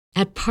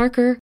At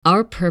Parker,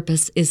 our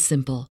purpose is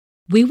simple.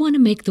 We want to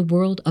make the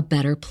world a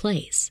better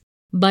place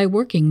by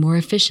working more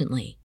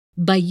efficiently,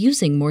 by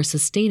using more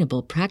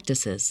sustainable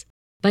practices,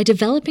 by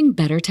developing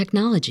better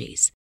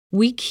technologies.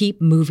 We keep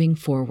moving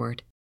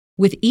forward.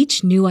 With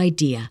each new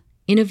idea,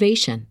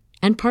 innovation,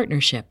 and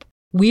partnership,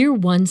 we're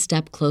one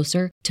step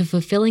closer to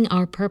fulfilling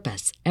our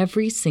purpose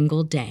every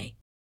single day.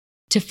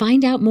 To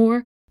find out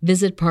more,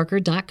 visit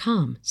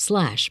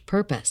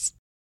parker.com/purpose.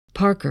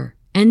 Parker,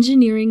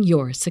 engineering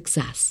your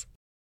success.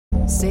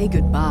 Say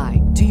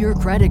goodbye to your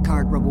credit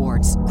card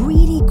rewards.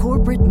 Greedy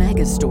corporate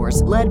mega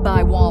stores, led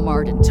by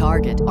Walmart and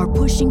Target, are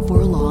pushing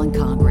for a law in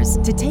Congress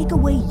to take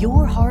away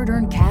your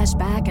hard-earned cash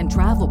back and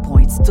travel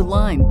points to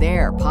line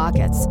their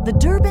pockets. The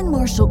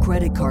Durbin-Marshall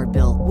credit card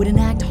bill would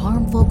enact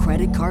harmful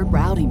credit card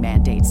routing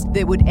mandates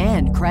that would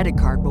end credit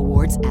card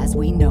rewards as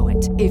we know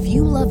it. If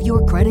you love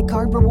your credit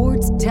card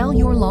rewards, tell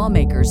your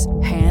lawmakers,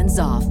 hands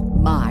off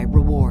my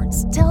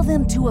rewards. Tell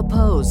them to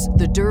oppose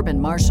the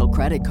Durbin-Marshall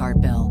credit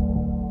card bill.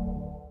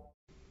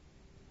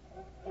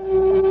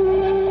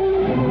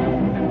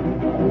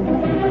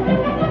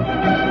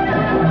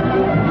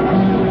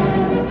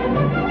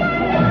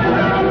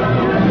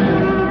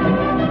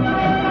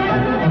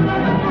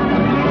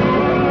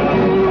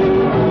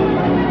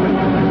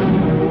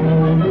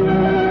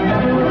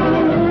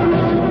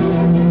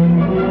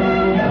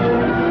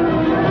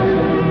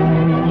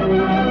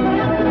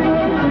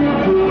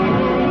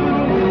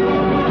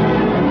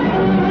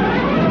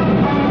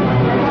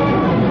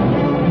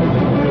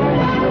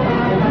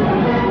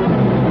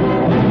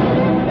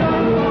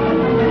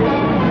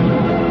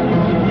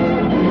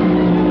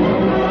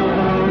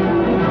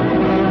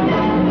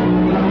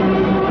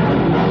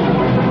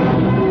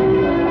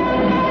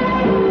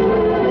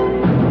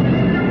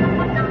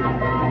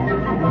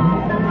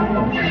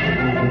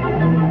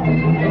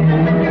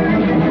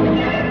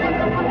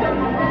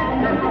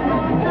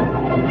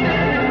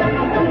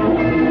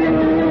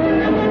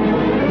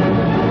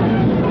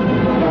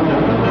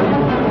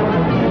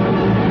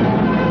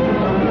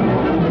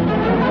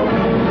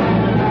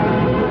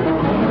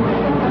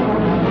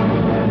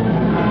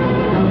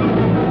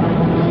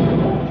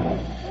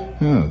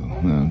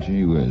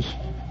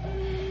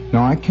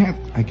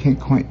 I can't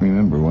quite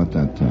remember what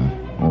that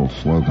old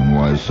slogan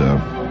was.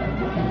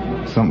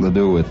 Something to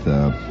do with,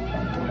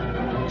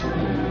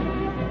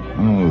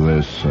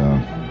 there's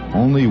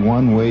only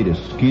one way to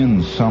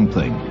skin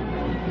something.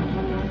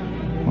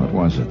 What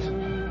was it?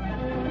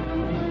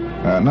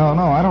 No,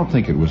 I don't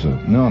think it was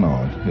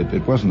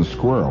it wasn't a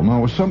squirrel. No,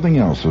 it was something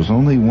else. There's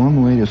only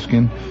one way to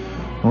skin,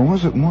 or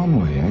was it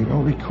one way? I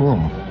don't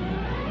recall.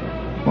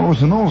 Well, it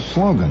was an old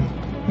slogan,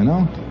 you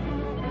know?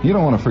 You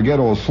don't want to forget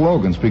old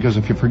slogans, because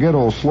if you forget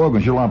old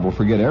slogans, you're liable to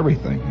forget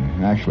everything.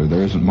 Actually,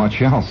 there isn't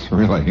much else,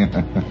 really.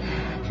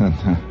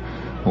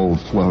 Old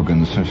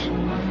slogans.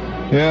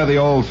 Yeah, the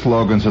old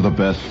slogans are the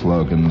best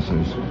slogans.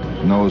 There's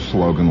no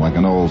slogan like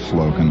an old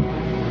slogan.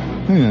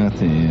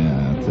 That's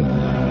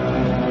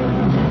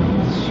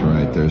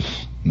right,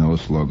 there's no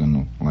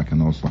slogan like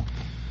an old slogan.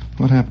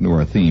 What happened to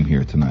our theme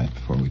here tonight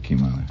before we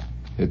came on?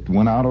 It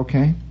went out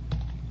okay?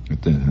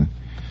 It did, huh?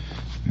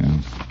 Yeah.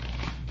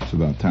 It's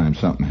about time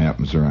something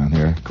happens around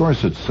here. Of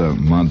course, it's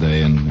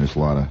Monday, and there's a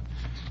lot of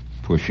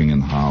pushing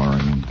and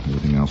hollering and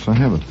everything else. I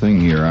have a thing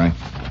here. I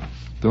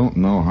don't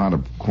know how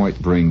to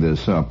quite bring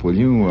this up. Will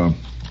you,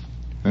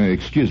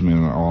 excuse me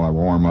while I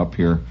warm up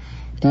here?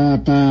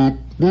 What's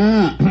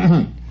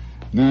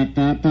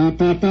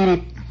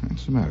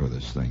the matter with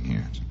this thing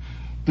here?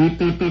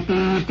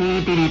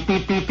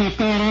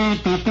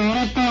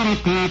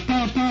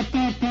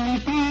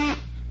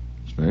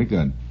 It's very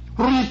good.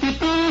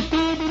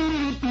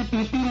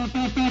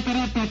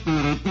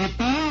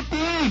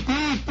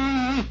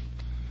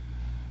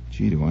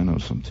 Gee, do I know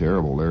some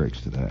terrible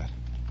lyrics to that.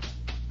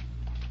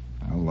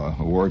 I'll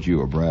award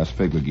you a brass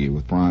figurine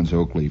with bronze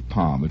oak leaf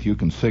palm if you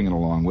can sing it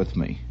along with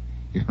me.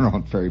 Your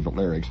own favorite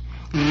lyrics.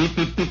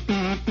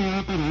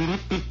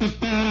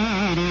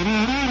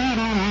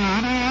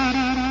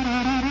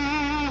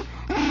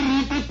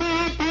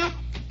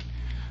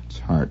 It's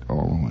heart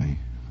all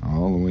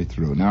the way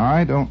through. Now,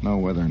 I don't know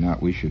whether or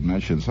not we should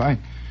mention this. I'm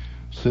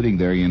sitting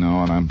there, you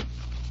know, and I'm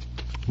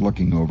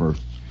looking over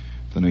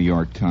the New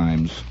York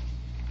Times.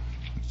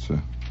 It's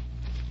a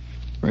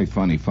very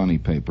funny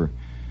paper.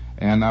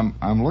 And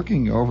I'm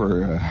looking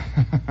over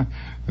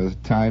the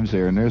Times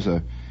there, and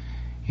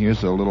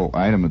here's a little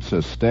item that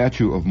says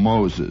Statue of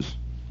Moses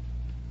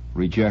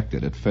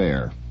rejected at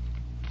fair.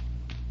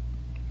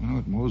 I don't know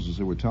what Moses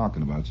they were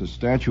talking about. It says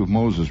Statue of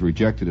Moses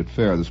rejected at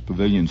fair. This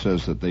pavilion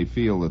says that they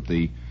feel that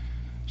the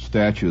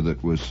statue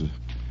that was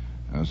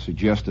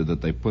suggested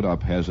that they put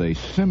up has a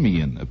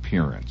simian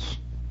appearance.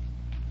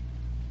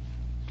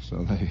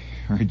 So they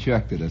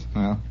rejected it.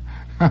 Well,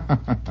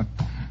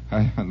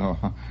 I don't know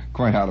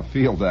quite how to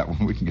feel that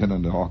one. We can get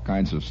into all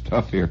kinds of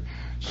stuff here.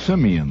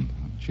 Simian.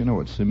 Do you know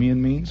what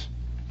simian means?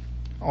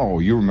 Oh,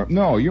 you remember?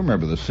 No, you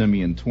remember the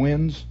Simian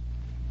twins?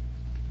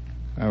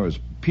 That was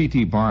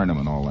P.T. Barnum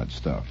and all that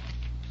stuff.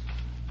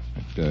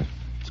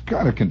 It's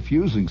kind of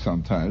confusing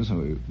sometimes.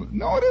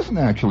 No, it isn't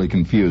actually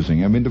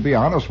confusing. I mean, to be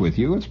honest with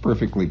you, it's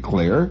perfectly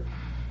clear.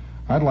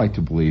 I'd like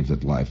to believe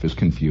that life is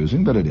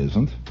confusing, but it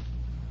isn't.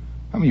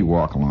 I mean, you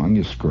walk along,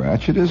 you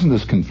scratch. It isn't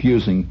as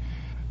confusing.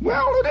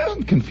 Well, it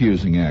isn't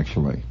confusing,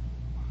 actually.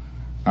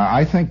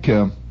 I think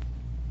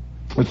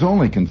it's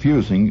only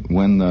confusing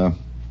when, well,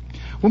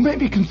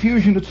 maybe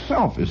confusion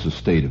itself is a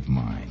state of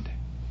mind.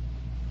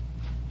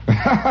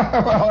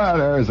 Well,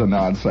 there's a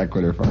non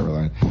sequitur for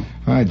everyone.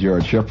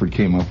 George Shepard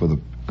came up with a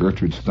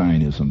Gertrude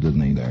Steinism,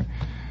 didn't he, there?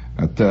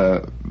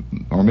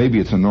 Or maybe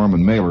it's a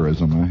Norman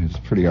Mailerism. It's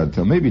pretty hard to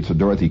tell. Maybe it's a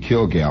Dorothy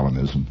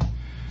Kilgallenism.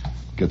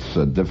 Gets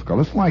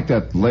difficult. It's like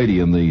that lady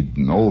in the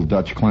old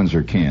Dutch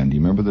cleanser can. Do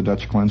you remember the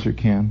Dutch cleanser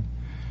can?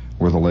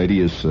 Where the lady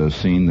is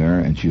seen there,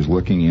 and she's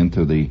looking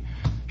into the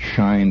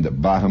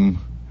shined bottom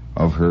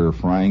of her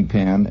frying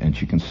pan, and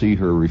she can see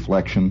her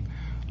reflection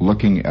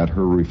looking at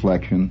her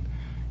reflection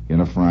in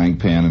a frying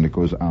pan, and it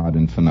goes ad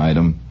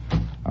infinitum,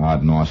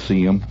 ad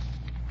nauseum.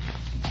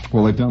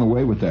 Well, they've done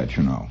away with that,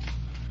 you know.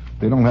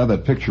 They don't have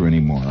that picture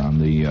anymore on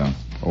the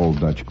old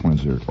Dutch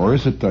cleanser. Or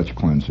is it Dutch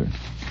cleanser?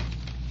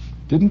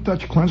 Didn't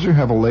Dutch cleanser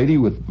have a lady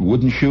with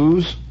wooden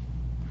shoes?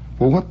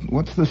 Well,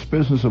 what's this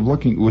business of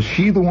looking? Was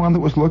she the one that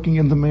was looking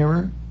in the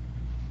mirror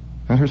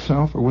at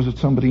herself, or was it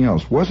somebody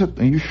else? Was it?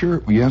 Are you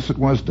sure? Yes, it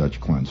was Dutch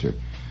cleanser.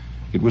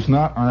 It was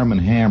not Arm &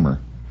 Hammer.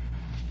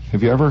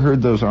 Have you ever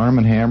heard those Arm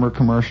 & Hammer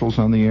commercials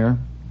on the air?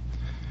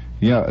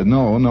 Yeah,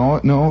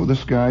 no,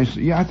 this guy's...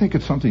 Yeah, I think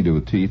it's something to do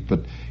with teeth,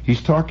 but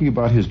he's talking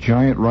about his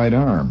giant right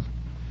arm.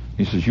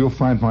 He says, you'll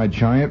find my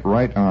giant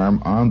right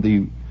arm on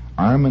the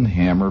Arm &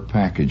 Hammer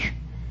package.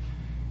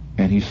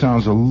 And he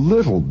sounds a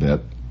little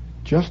bit,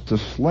 just the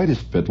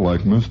slightest bit,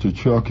 like Mr.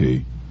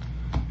 Chucky.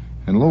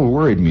 And a little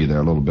worried me there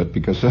a little bit,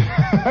 because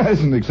that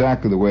isn't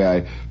exactly the way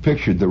I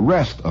pictured the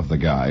rest of the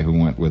guy who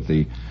went with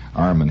the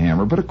Arm &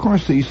 Hammer. But, of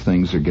course, these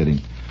things are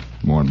getting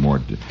more and more...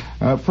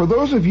 for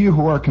those of you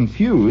who are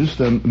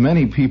confused, and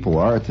many people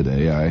are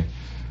today, I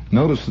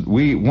notice that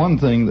one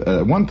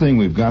thing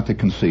we've got to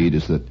concede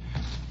is that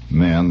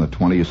man, the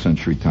 20th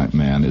century type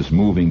man, is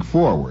moving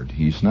forward.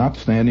 He's not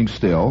standing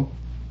still.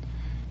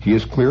 He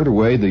has cleared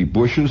away the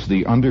bushes,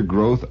 the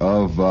undergrowth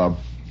of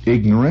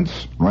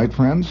ignorance, right,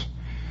 friends?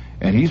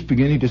 And he's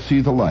beginning to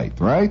see the light,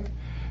 right?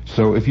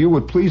 So if you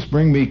would please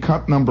bring me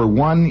cut number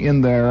 1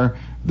 in there,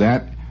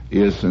 that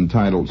is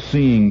entitled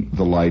Seeing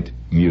the Light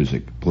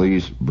Music.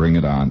 Please bring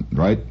it on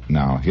right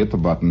now. Hit the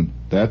button.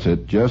 That's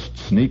it. Just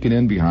sneak it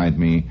in behind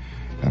me,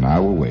 and I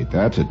will wait.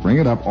 That's it. Bring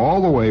it up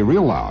all the way,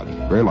 real loud.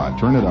 Very loud.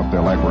 Turn it up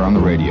there like we're on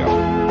the radio.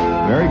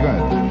 Very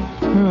good.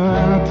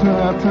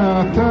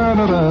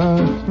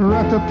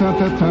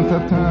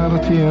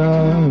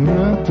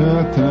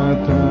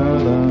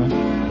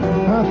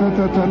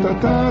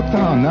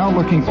 Now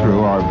looking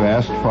through our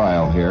vast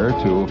file here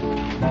to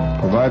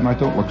provide my...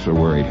 Don't look so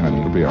worried, honey.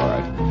 It'll be all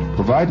right.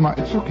 Provide my...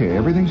 It's okay.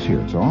 Everything's here.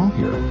 It's all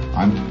here.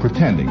 I'm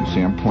pretending.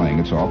 See, I'm playing.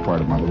 It's all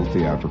part of my little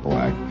theatrical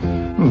act.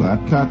 How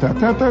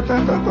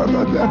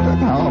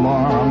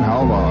long?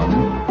 How long?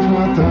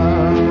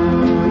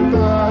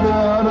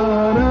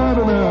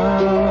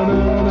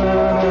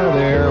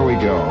 There we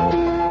go.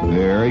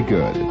 Very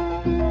good.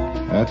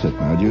 That's it.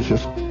 Now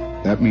just...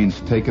 That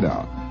means take it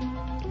out.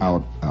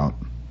 Out, out.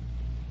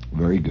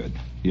 Very good.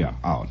 Yeah,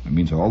 out. It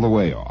means all the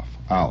way off.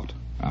 Out,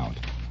 out.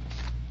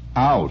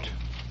 Out.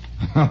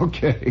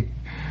 Okay.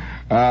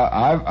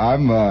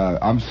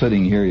 I'm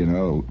sitting here, you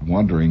know,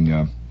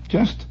 wondering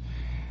just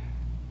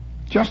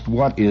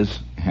what is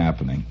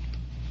happening.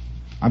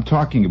 I'm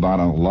talking about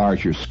on a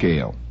larger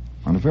scale,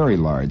 on a very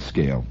large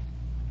scale.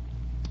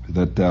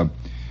 That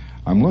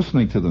I'm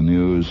listening to the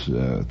news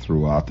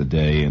throughout the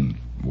day and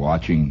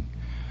watching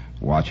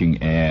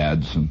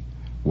ads and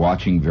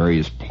watching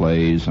various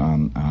plays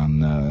on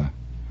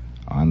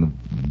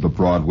the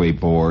Broadway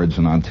boards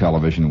and on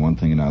television and one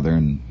thing and another,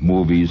 and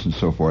movies and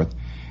so forth.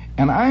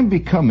 And I'm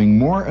becoming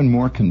more and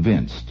more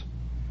convinced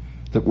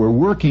that we're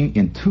working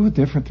in two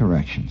different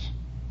directions.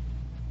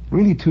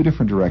 Really two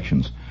different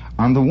directions.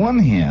 On the one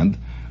hand,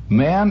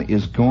 man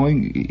is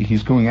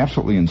he's going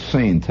absolutely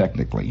insane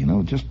technically, you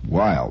know, just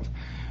wild.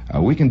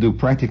 We can do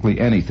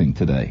practically anything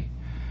today.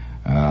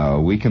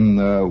 We can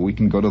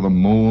go to the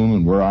moon,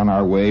 and we're on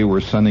our way.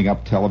 We're sending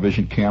up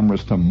television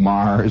cameras to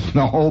Mars and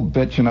the whole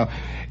bit, you know.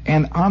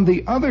 And on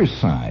the other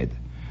side,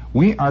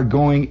 we are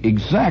going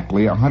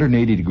exactly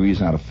 180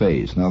 degrees out of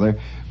phase. Now,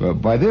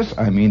 by this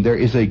I mean there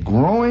is a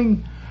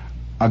growing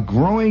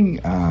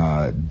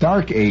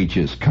Dark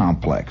Ages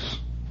complex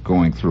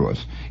going through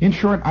us. In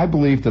short, I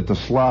believe that the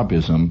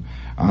Slavism,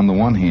 on the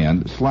one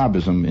hand,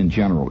 Slavism in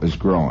general is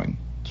growing.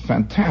 It's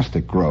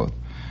fantastic growth.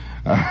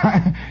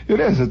 It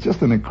is. It's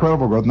just an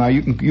incredible growth. Now,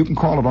 you can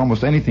call it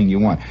almost anything you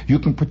want. You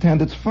can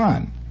pretend it's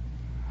fun.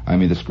 I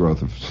mean, this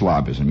growth of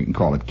Slavism. You can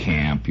call it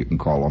camp. You can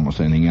call almost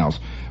anything else.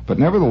 But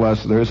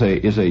nevertheless, there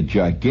is a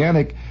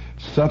gigantic,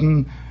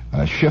 sudden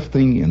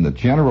shifting in the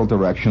general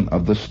direction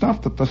of the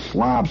stuff that the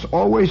Slavs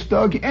always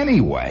dug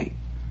anyway.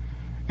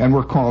 and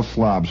we're called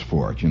slobs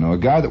for it. You know, a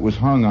guy that was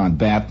hung on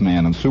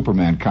Batman and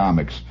Superman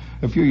comics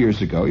a few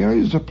years ago, you know, he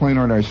was a plain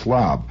ordinary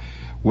slob.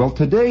 Well,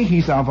 today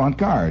he's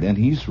avant-garde, and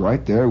he's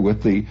right there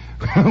with the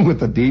with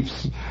the deep,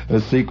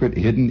 secret,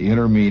 hidden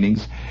inner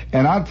meanings.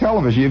 And on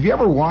television, have you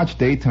ever watched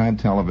daytime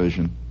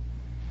television?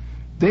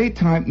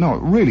 No,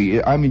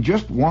 really, I mean,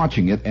 just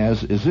watching it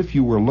as if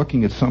you were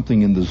looking at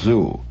something in the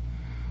zoo,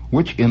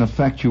 which in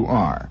effect you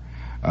are.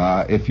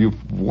 If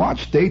you've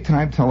watched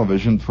daytime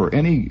television for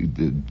any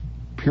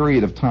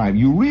period of time,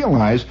 you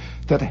realize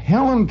that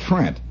Helen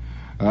Trent,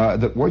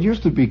 that what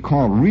used to be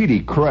called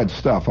really crud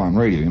stuff on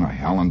radio, you know,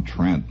 Helen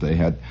Trent, they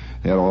had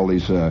all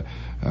these, The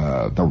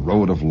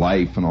Road of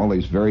Life and all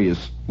these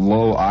various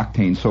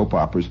low-octane soap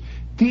operas.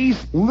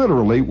 These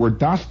literally were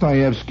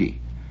Dostoevsky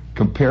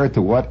compared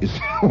to what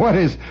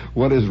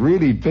is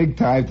really big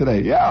time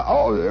today. Yeah,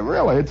 oh,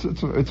 really,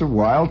 it's a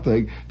wild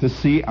thing to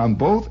see on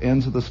both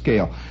ends of the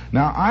scale.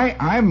 Now,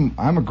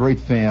 I'm a great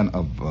fan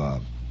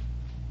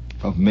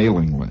of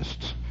mailing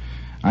lists.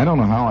 I don't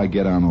know how I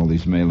get on all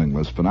these mailing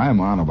lists, but I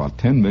am on about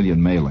 10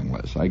 million mailing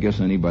lists. I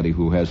guess anybody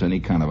who has any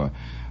kind of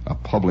a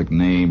public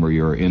name, or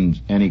you're in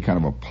any kind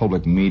of a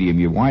public medium,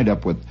 you wind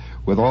up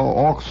with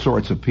all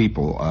sorts of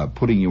people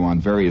putting you on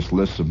various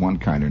lists of one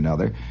kind or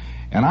another.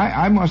 And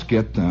I must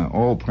get,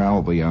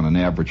 probably on an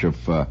average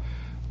of,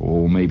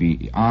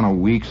 maybe on a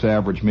week's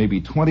average,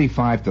 maybe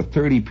 25 to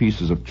 30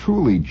 pieces of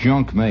truly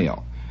junk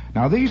mail.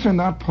 Now, these are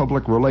not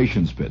public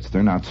relations bits.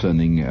 They're not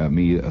sending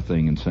me a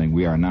thing and saying,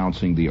 we are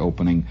announcing the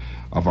opening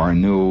of our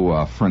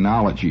new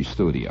phrenology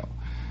studio.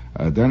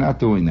 They're not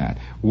doing that.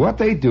 What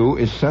they do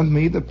is send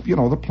me the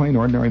plain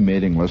ordinary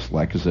mailing list,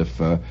 like as if,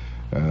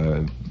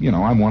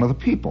 I'm one of the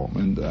people,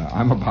 and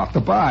I'm about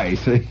to buy,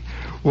 see?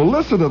 Well,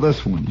 listen to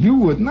this one. You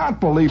would not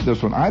believe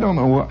this one. I don't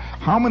know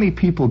how many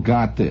people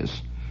got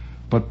this,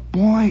 but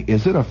boy,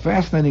 is it a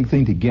fascinating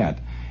thing to get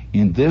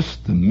in the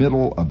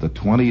middle of the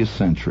 20th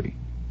century.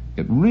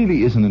 It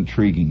really is an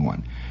intriguing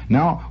one.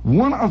 Now,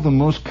 one of the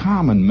most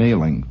common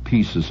mailing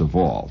pieces of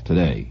all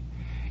today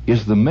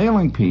is the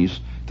mailing piece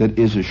that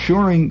is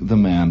assuring the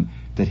man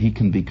that he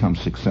can become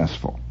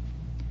successful,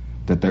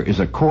 that there is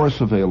a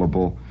course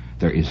available,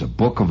 there is a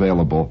book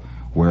available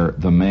where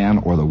the man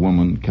or the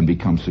woman can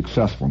become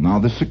successful. Now,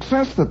 the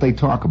success that they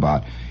talk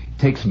about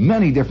takes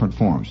many different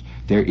forms.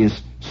 There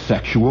is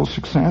sexual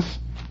success.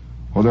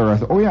 Well,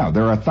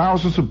 there are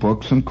thousands of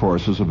books and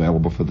courses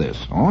available for this.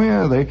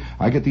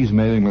 I get these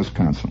mailing lists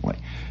constantly.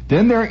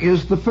 Then there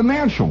is the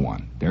financial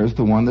one. There's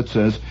the one that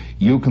says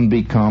you can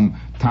become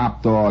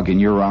top dog in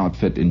your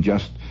outfit in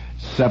just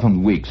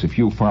 7 weeks if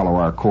you follow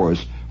our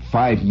course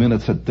 5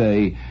 minutes a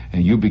day,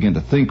 and you begin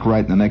to think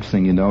right, and the next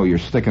thing you know, you're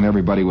sticking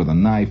everybody with a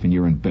knife and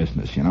you're in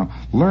business, you know.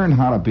 Learn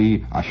how to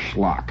be a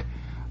schlock.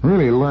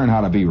 Really learn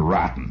how to be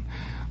rotten.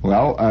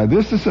 Well,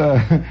 this is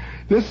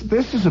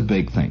a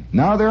big thing.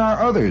 Now, there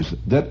are others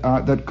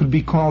that could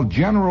be called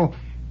general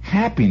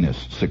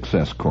happiness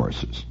success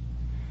courses.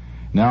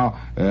 Now,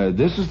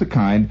 this is the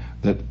kind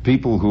that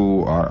people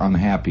who are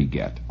unhappy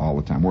get all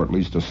the time, or at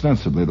least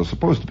ostensibly they're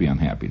supposed to be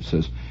unhappy. It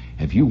says,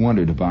 have you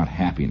wondered about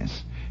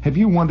happiness? Have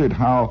you wondered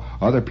how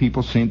other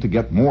people seem to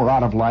get more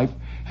out of life?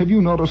 Have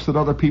you noticed that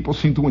other people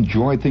seem to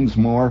enjoy things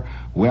more?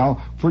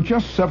 Well, for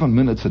just 7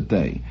 minutes a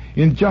day,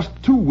 in just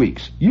 2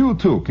 weeks, you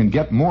too can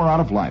get more out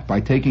of life by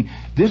taking...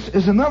 This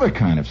is another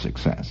kind of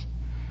success.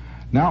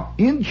 Now,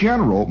 in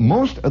general,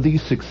 most of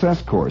these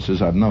success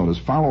courses, I've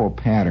noticed, follow a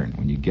pattern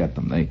when you get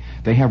them.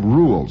 They have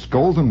rules,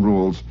 golden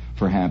rules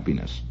for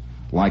happiness,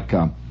 like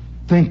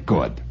think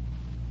good,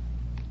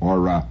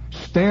 or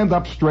stand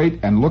up straight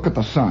and look at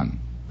the sun,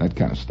 that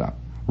kind of stuff.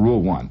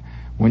 Rule 1.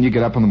 When you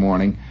get up in the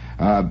morning,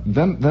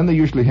 then they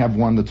usually have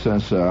one that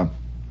says,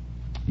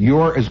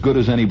 you're as good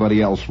as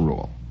anybody else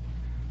rule.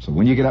 So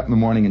when you get up in the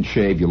morning and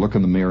shave, you look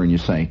in the mirror and you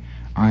say,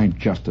 I'm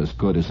just as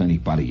good as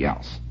anybody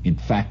else. In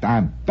fact,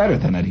 I'm better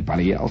than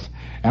anybody else.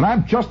 And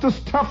I'm just as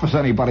tough as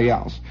anybody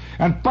else.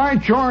 And by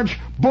George,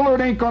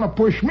 Bullard ain't going to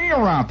push me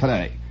around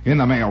today in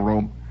the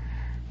mailroom.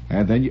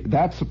 And then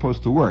that's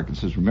supposed to work. It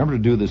says, remember to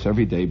do this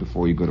every day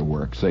before you go to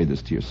work. Say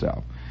this to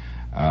yourself.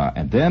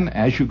 And then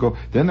as you go,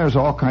 then there's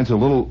all kinds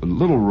of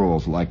little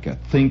rules, like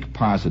think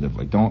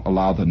positively. Don't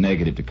allow the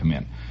negative to come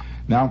in.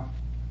 Now,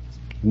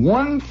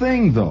 one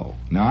thing, though,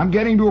 now I'm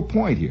getting to a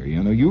point here.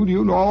 You know,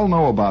 you all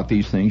know about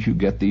these things. You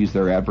get these.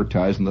 They're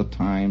advertised in the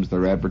Times.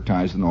 They're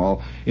advertised in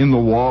the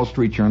Wall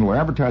Street Journal. They're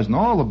advertised in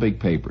all the big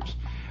papers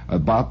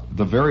about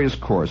the various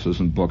courses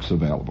and books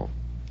available.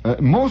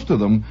 Most of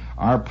them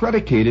are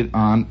predicated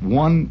on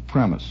one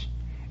premise,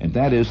 and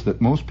that is that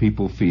most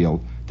people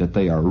feel that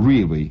they are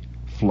really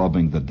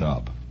flubbing the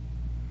dub.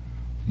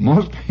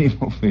 Most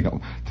people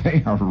feel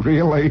they are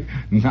really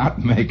not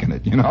making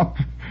it, you know,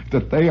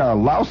 that they are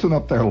lousing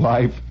up their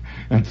life,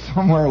 and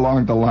somewhere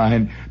along the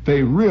line,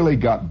 they really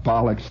got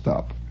bollocksed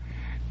up.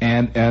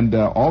 And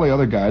all the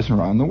other guys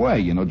are on the way.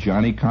 You know,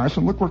 Johnny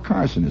Carson, look where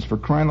Carson is. For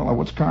crying out loud,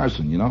 what's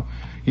Carson, you know?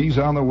 He's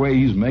on the way,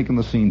 he's making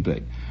the scene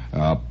big.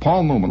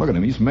 Paul Newman, look at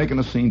him, he's making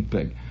the scene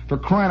big. For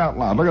crying out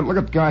loud. Look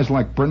at guys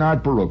like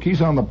Bernard Baruch. He's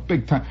on the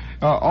big time.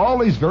 All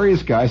these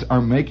various guys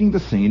are making the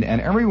scene, and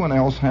everyone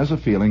else has a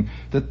feeling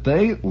that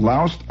they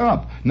loused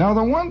up. Now,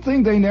 the one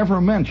thing they never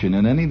mention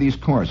in any of these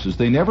courses,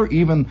 they never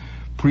even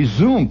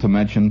presume to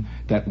mention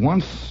that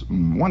one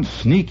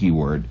sneaky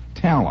word,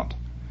 talent.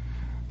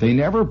 They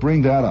never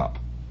bring that up.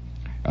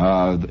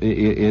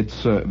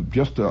 It's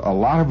just a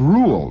lot of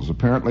rules.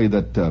 Apparently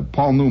that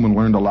Paul Newman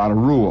learned a lot of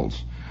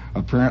rules.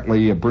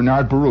 Apparently,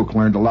 Bernard Baruch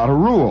learned a lot of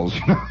rules.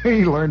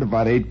 He learned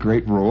about 8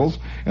 great rules,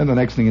 and the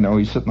next thing you know,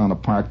 he's sitting on a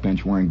park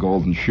bench wearing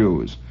golden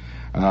shoes.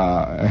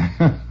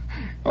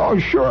 Oh,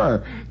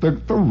 sure, the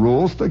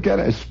rules to get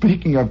it.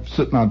 Speaking of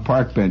sitting on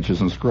park benches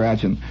and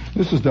scratching,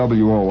 this is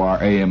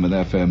WOR AM and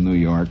FM New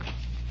York.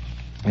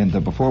 And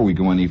before we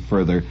go any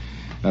further,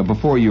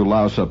 before you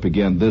louse up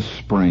again this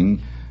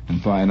spring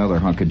and buy another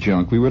hunk of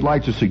junk, we would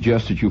like to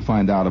suggest that you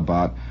find out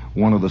about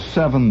one of the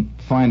 7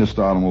 finest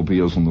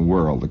automobiles in the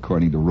world,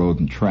 according to Road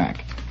and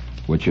Track,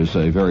 which is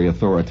a very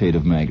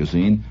authoritative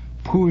magazine.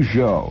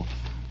 Peugeot,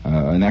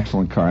 an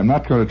excellent car. I'm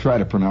not going to try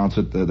to pronounce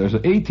it. There's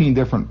 18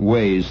 different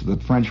ways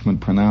that Frenchmen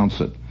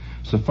pronounce it.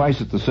 Suffice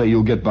it to say,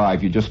 you'll get by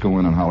if you just go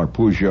in and holler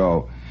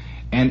Peugeot.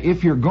 And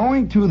if you're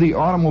going to the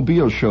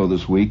automobile show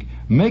this week,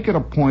 make it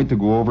a point to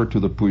go over to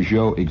the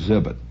Peugeot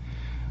exhibit.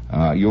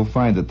 You'll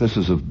find that this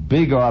is a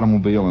big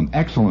automobile, an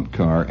excellent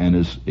car, and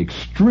is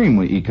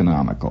extremely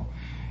economical,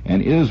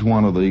 and is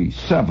one of the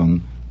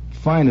 7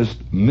 finest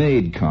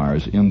made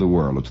cars in the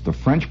world. It's the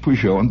French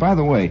Peugeot. And by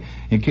the way,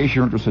 in case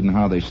you're interested in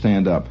how they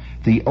stand up,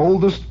 the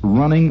oldest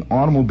running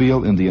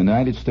automobile in the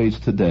United States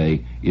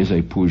today is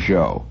a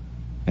Peugeot,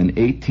 an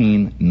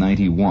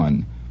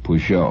 1891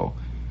 Peugeot.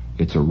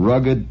 It's a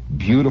rugged,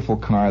 beautiful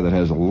car that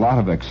has a lot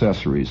of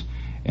accessories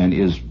and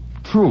is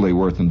truly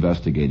worth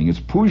investigating.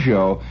 It's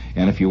Peugeot,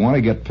 and if you want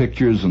to get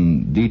pictures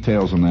and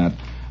details on that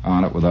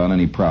on it without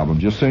any problem,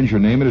 just send your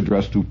name and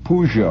address to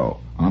Peugeot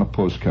on a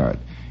postcard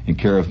in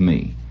care of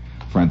me,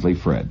 Friendly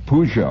Fred.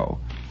 Peugeot,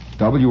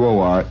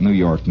 WOR, New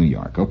York, New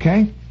York.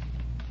 Okay?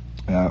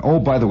 Oh,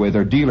 by the way,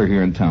 their dealer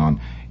here in town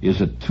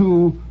is at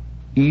 2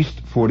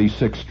 East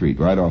 46th Street,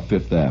 right off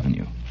 5th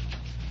Avenue.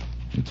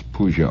 It's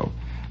Peugeot.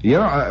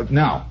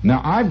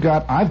 Now I've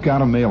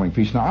got a mailing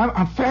piece. Now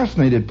I'm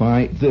fascinated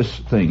by this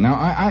thing. Now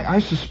I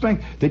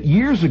suspect that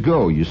years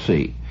ago, you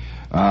see,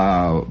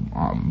 I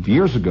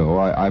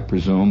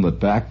presume that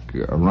back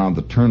around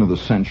the turn of the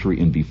century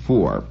and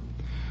before,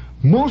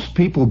 most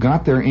people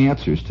got their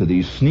answers to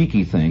these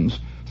sneaky things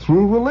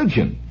through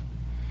religion.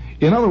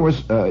 In other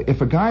words,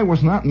 if a guy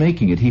was not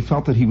making it, he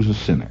felt that he was a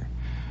sinner.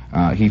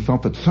 He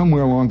felt that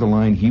somewhere along the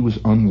line he was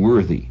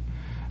unworthy.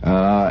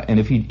 And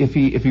if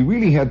he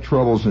really had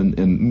troubles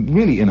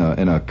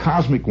in a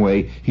cosmic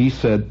way, he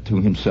said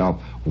to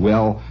himself,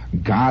 well,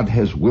 God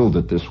has willed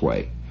it this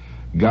way.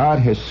 God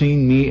has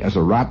seen me as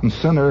a rotten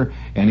sinner,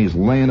 and he's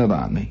laying it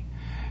on me.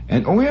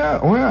 And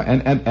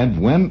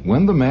and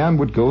when the man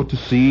would go to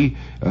see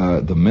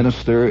the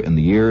minister in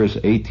the years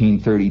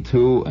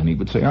 1832, and he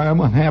would say, I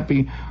am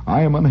unhappy,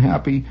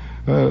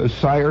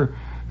 sire,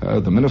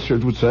 the minister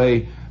would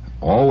say,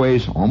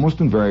 always, almost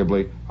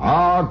invariably,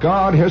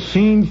 God has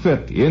seen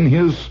fit in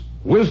his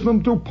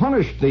wisdom to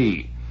punish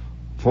thee,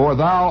 for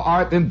thou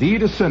art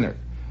indeed a sinner.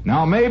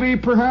 Now maybe,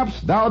 perhaps,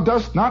 thou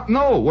dost not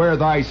know where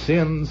thy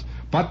sins,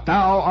 but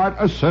thou art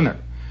a sinner.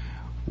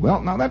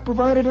 Well, now that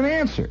provided an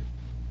answer.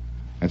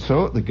 And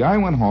so the guy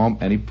went home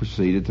and he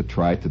proceeded to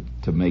try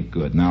to make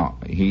good. Now,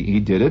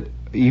 he did it,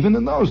 even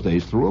in those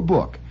days, through a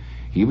book.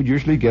 He would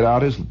usually get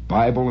out his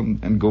Bible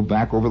and go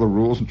back over the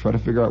rules and try to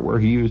figure out where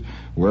he's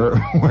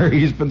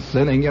been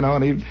sinning,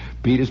 and he'd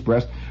beat his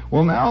breast.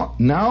 Well,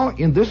 now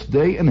in this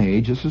day and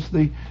age,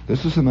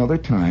 this is another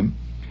time.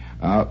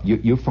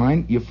 You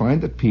find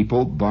that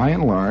people, by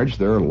and large,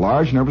 there are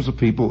large numbers of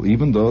people,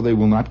 even though they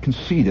will not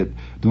concede it,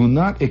 do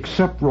not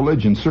accept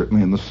religion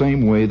certainly in the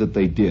same way that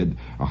they did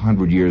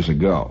 100 years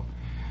ago.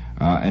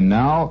 And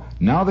now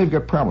they've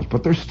got problems,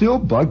 but they're still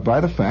bugged by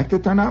the fact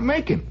that they're not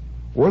making,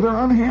 or they're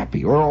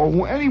unhappy,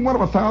 or any one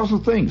of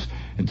 1,000 things.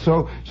 And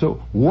so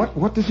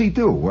what does he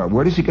do?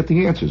 Where does he get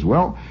the answers?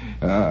 Well,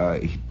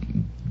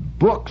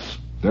 books.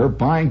 They're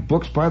buying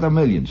books by the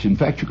millions. In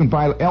fact, you can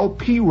buy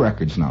LP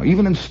records now,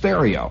 even in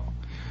stereo.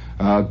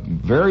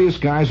 Various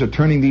guys are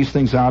turning these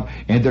things out,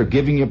 and they're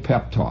giving you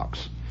pep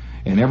talks.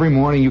 And every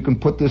morning you can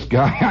put this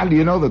guy on. Do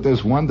you know that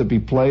there's one to be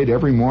played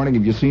every morning?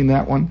 Have you seen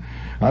that one?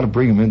 I ought to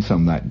bring him in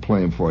some night and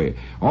play him for you.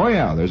 Oh,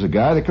 yeah, there's a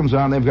guy that comes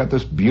on. They've got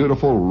this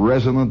beautiful,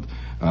 resonant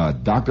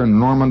Dr.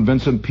 Norman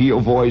Vincent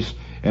Peale voice,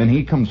 and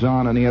he comes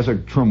on, and he has a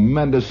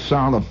tremendous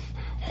sound of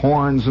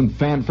horns and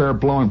fanfare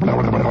blowing. Blah,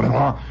 blah, blah, blah,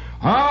 blah.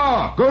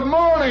 Good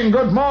morning,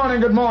 good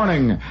morning, good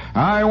morning.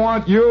 I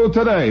want you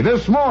today,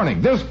 this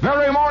morning, this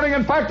very morning,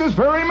 in fact, this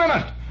very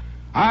minute,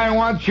 I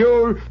want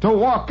you to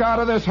walk out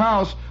of this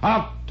house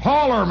a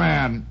taller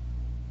man.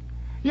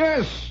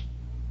 Yes,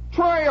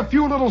 try a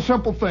few little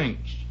simple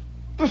things.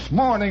 This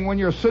morning when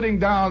you're sitting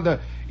down to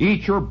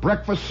eat your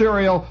breakfast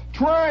cereal,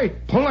 try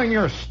pulling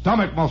your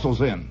stomach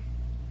muscles in.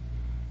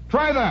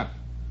 Try that.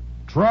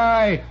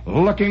 Try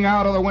looking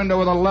out of the window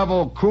with a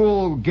level,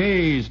 cool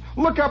gaze.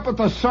 Look up at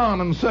the sun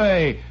and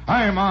say,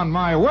 I'm on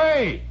my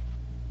way.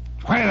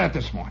 Try that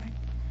this morning.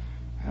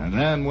 And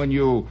then when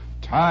you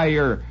tie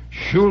your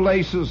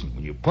shoelaces,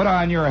 when you put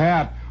on your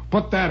hat,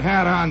 put that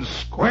hat on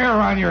square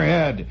on your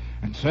head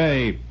and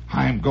say,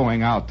 I'm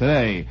going out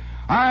today.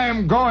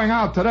 I'm going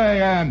out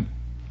today, and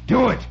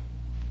do it.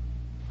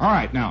 All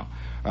right, now,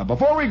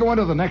 before we go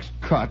into the next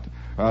cut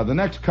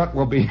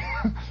will be...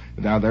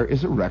 Now, there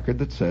is a record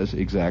that says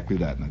exactly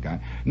that.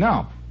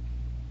 Now,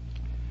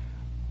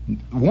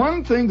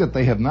 one thing that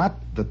they have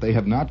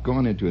not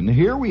gone into, and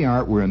here we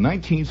are, we're in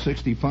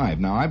 1965.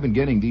 Now, I've been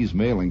getting these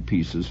mailing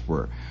pieces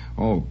for,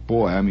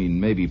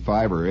 maybe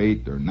 5 or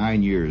 8 or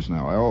 9 years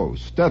now.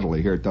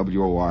 Steadily here at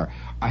WOR.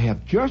 I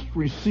have just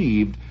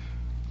received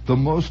the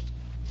most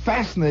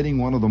fascinating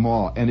one of them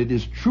all, and it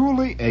is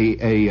truly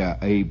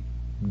a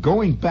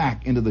going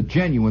back into the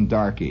genuine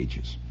Dark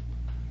Ages.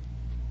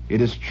 It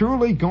is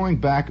truly going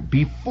back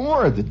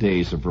before the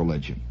days of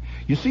religion.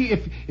 You see,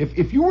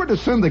 if you were to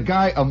send a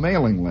guy a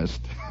mailing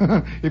list,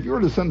 if you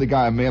were to send a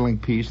guy a mailing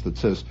piece that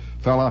says,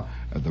 fella,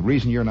 the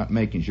reason you're not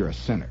making is you're a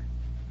sinner.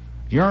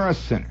 You're a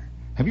sinner.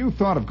 Have you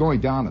thought of going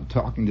down and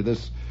talking to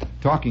this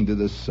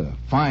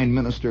fine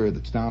minister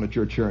that's down at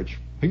your church?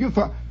 Have you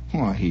thought?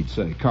 Well, he'd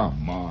say,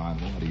 come on,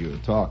 what are you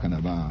talking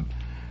about?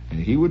 And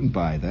he wouldn't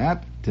buy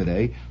that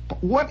today.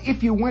 But what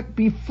if you went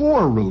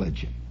before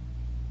religion?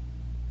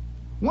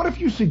 What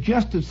if you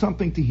suggested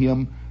something to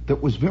him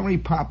that was very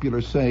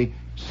popular, say,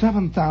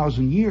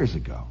 7,000 years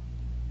ago?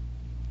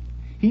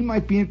 He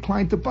might be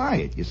inclined to buy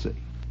it, you see.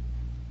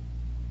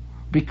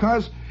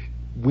 Because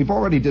we've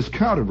already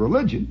discounted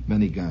religion,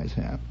 many guys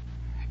have.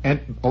 And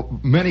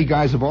many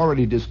guys have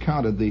already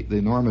discounted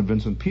the Norman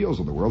Vincent Peales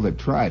of the world. They've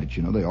tried it,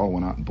 you know. They all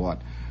went out and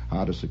bought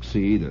How to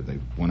Succeed, or they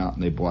went out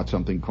and they bought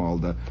something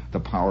called The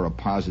Power of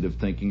Positive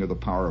Thinking, or The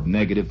Power of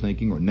Negative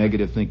Thinking, or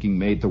Negative Thinking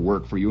Made to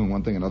Work for You, and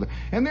one thing and another.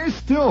 And they're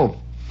still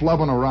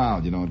flubbing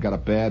around, you know, got a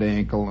bad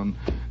ankle and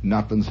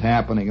nothing's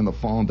happening and the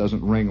phone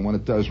doesn't ring, and when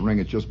it does ring,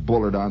 it's just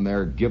Bullard on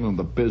there giving them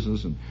the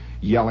business and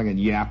yelling and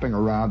yapping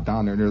around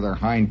down there near their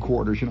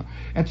hindquarters, you know.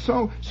 And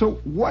so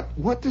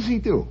what does he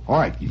do? All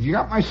right, you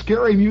got my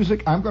scary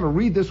music. I'm going to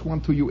read this one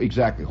to you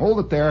exactly. Hold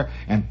it there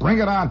and bring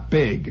it on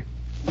big.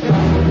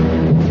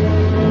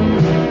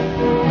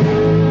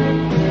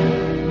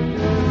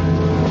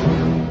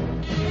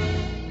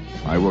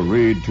 I will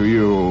read to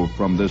you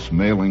from this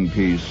mailing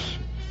piece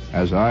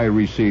as I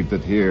received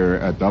it here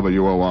at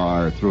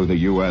WOR through the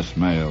U.S.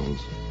 mails.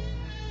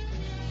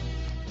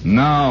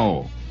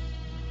 Now,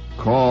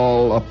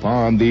 call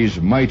upon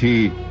these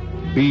mighty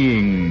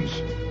beings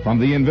from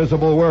the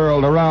invisible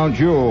world around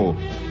you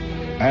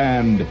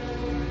and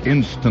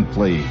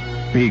instantly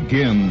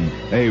begin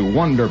a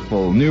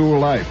wonderful new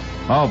life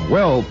of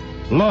wealth,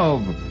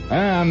 love,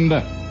 and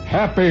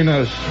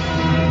happiness.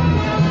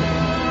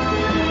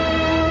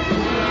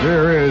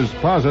 Here is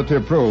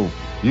positive proof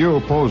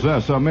you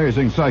possess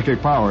amazing psychic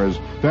powers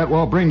that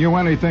will bring you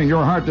anything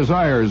your heart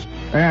desires.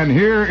 And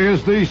here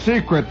is the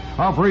secret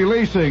of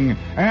releasing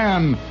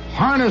and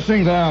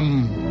harnessing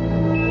them.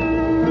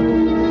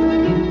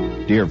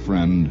 Dear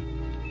friend,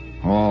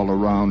 all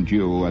around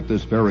you at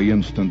this very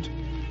instant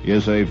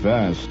is a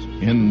vast,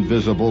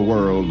 invisible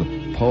world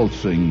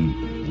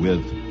pulsing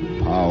with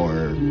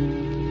power.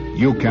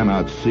 You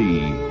cannot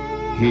see,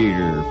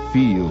 hear,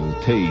 feel,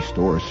 taste,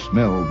 or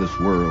smell this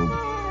world.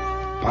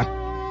 But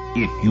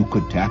if you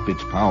could tap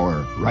its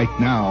power right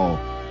now,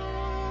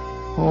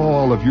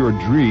 all of your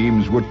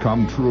dreams would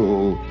come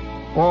true.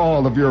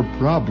 All of your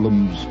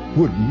problems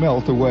would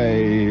melt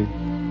away.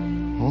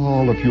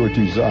 All of your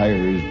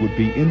desires would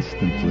be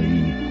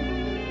instantly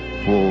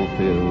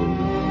fulfilled.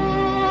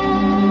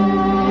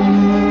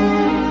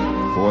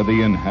 For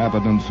the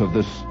inhabitants of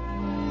this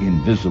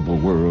invisible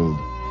world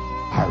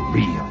are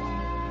real,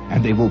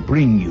 and they will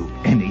bring you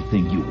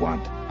anything you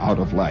want out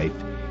of life,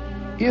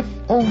 if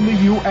only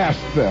you ask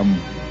them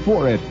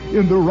for it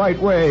in the right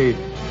way.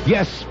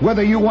 Yes,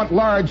 whether you want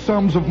large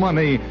sums of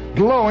money,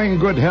 glowing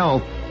good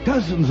health,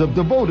 dozens of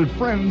devoted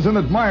friends and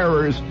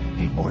admirers,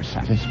 a more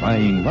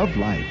satisfying love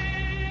life,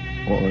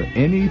 or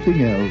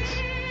anything else,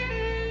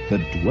 the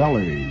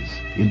dwellers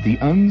in the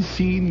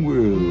unseen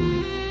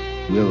world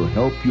will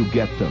help you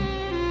get them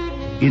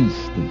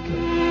instantly.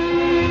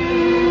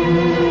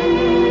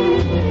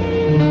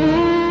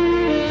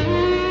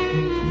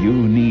 You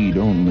need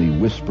only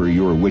whisper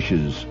your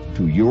wishes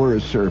to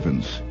your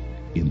servants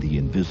in the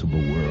invisible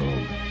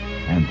world,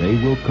 and they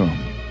will come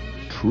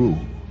true.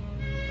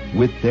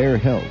 With their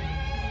help,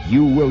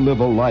 you will live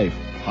a life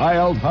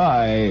piled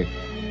high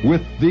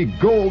with the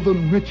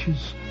golden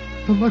riches,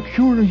 the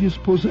luxurious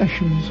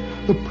possessions,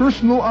 the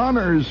personal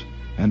honors,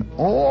 and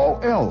all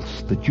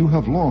else that you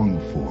have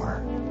longed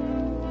for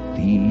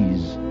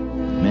these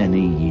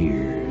many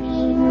years.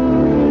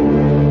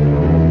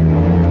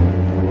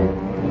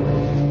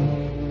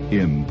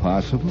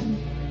 Impossible?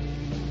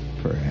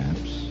 Perhaps.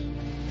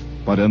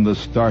 But in the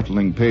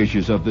startling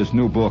pages of this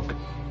new book,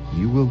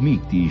 you will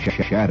meet these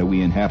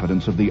shadowy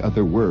inhabitants of the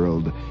other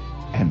world,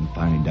 and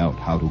find out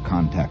how to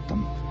contact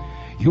them.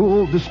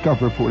 You'll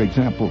discover, for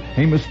example,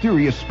 a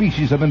mysterious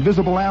species of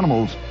invisible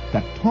animals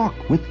that talk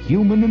with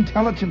human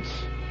intelligence,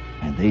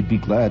 and they'd be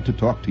glad to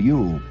talk to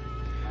you.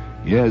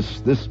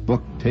 Yes, this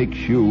book takes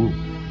you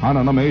on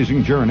an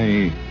amazing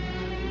journey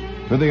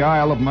to the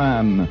Isle of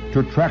Man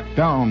to track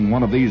down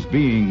one of these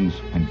beings,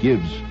 and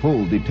gives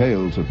full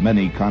details of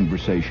many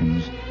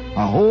conversations.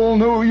 A whole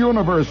new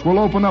universe will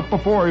open up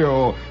before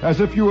you,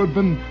 as if you had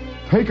been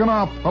taken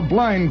off a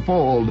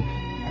blindfold,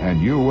 and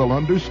you will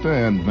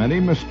understand many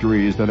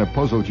mysteries that have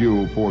puzzled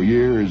you for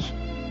years.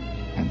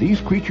 And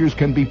these creatures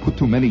can be put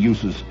to many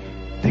uses.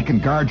 They can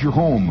guard your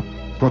home,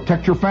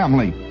 protect your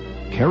family,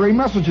 carry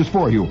messages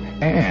for you,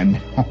 and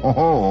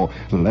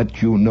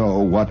let you know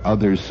what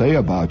others say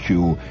about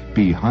you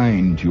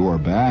behind your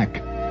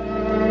back.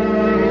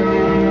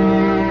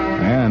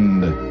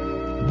 And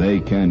they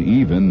can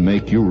even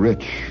make you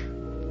rich.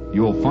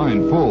 You'll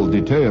find full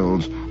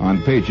details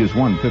on pages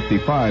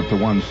 155 to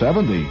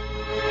 170.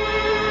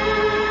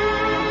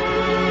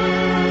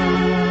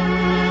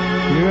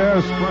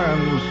 Yes,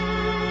 friends,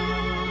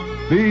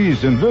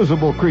 these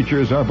invisible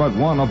creatures are but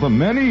one of the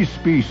many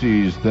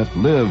species that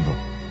live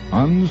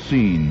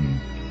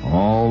unseen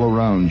all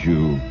around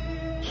you.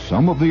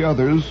 Some of the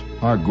others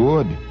are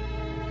good.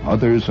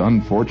 Others,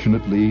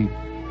 unfortunately,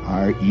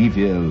 are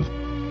evil.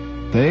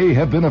 They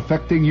have been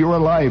affecting your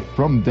life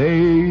from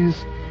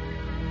days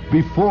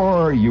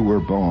before you were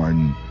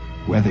born,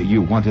 whether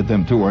you wanted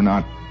them to or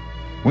not.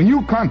 When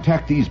you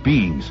contact these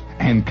beings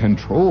and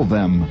control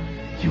them,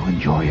 you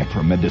enjoy a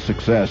tremendous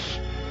success.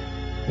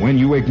 When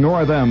you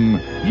ignore them,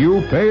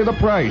 you pay the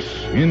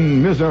price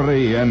in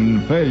misery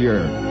and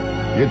failure.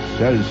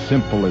 It's as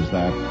simple as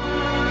that.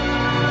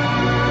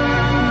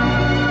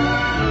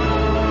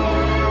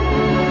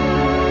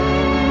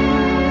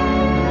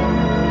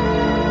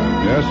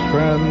 Yes,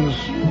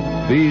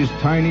 friends, these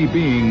tiny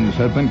beings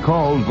have been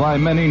called by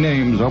many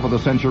names over the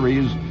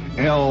centuries.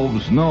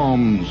 Elves,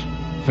 gnomes,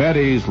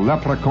 fairies,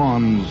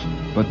 leprechauns.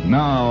 But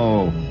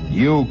now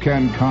you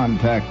can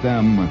contact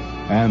them,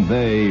 and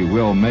they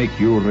will make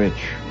you rich.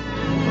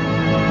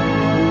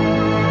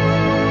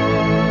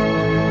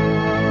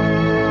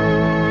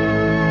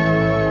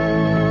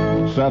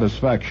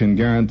 Satisfaction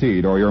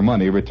guaranteed, or your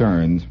money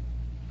returned.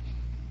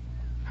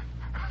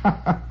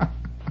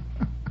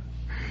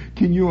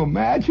 Can you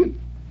imagine?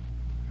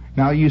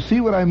 Now, you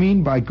see what I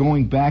mean by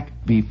going back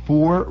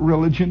before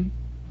religion?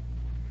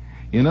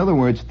 In other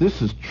words,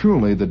 this is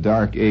truly the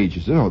Dark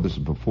Ages. Oh, this is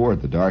before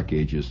the Dark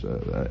Ages,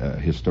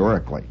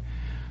 historically.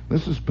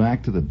 This is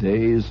back to the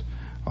days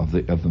of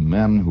the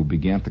men who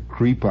began to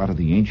creep out of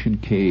the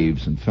ancient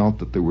caves and felt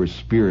that there were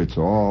spirits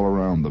all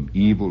around them,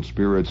 evil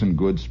spirits and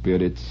good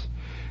spirits,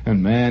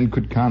 and man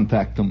could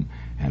contact them,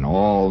 and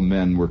all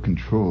men were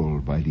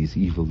controlled by these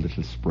evil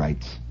little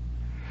sprites.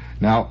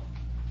 Now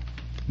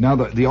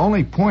the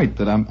only point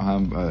that I'm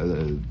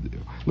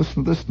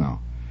listen to this now.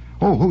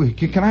 Oh,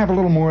 can I have a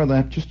little more of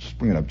that? Just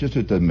bring it up. Just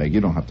it doesn't make.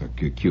 You don't have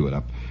to cue it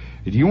up.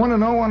 Do you want to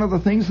know one of the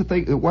things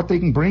what they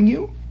can bring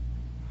you?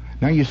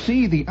 Now, you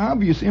see, the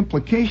obvious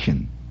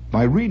implication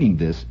by reading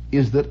this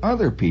is that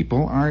other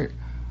people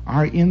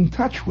are in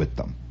touch with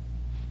them.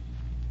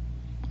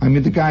 I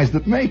mean, the guys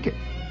that make it.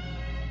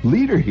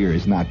 Leader here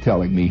is not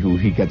telling me who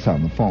he gets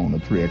on the phone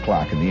at 3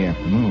 o'clock in the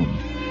afternoon.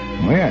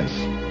 Oh, yes,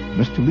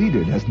 Mr.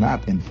 Leader does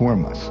not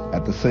inform us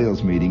at the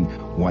sales meeting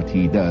what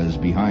he does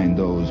behind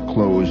those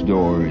closed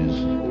doors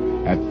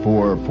at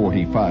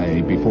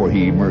 4:45 before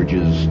he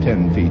emerges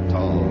 10 feet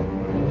tall.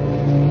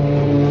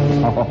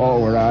 Oh,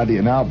 we're on to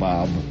you now,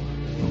 Bob.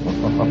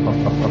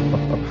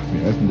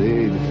 Yes,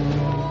 indeed.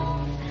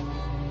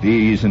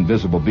 These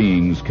invisible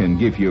beings can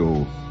give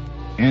you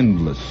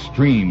endless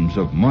streams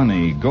of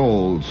money,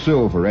 gold,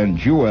 silver, and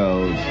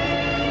jewels,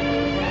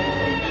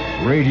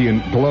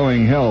 radiant,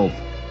 glowing health,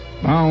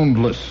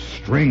 boundless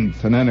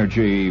strength and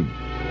energy,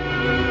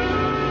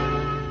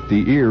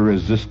 the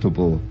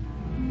irresistible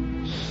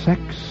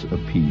sex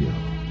appeal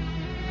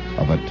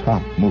of a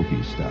top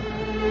movie star.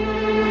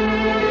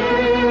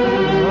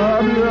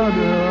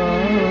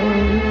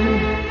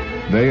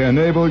 They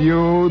enable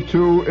you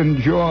to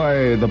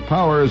enjoy the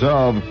powers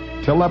of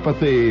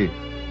telepathy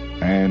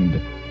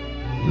and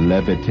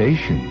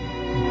levitation.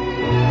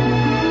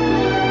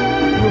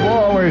 You've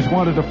always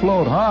wanted to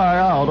float high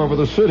out over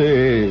the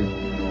city,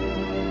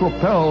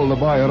 propelled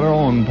by your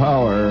own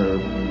power,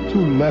 to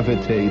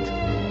levitate,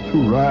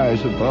 to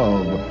rise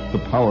above the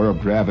power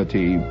of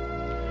gravity.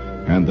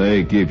 And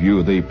they give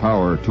you the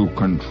power to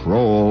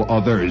control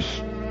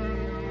others,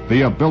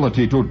 the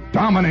ability to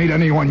dominate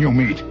anyone you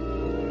meet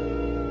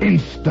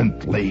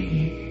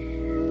instantly.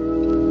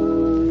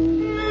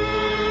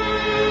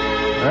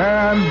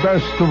 And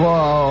best of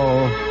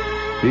all,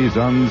 these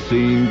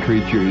unseen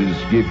creatures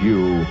give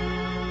you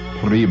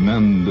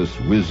tremendous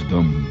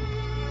wisdom,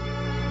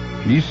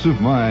 peace of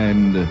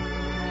mind,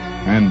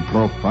 and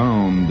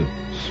profound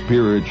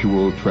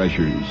spiritual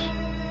treasures,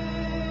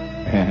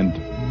 and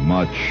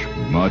much,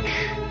 much,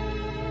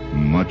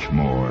 much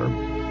more,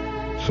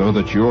 so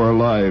that your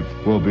life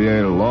will be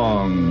a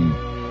long,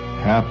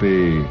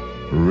 happy,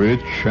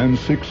 rich and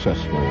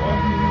successful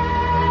one.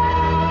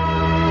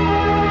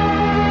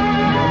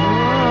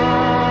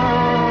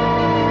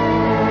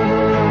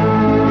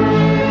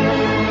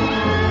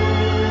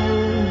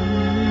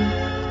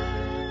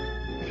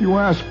 If you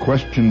ask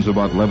questions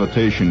about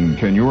levitation,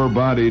 can your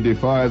body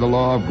defy the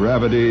law of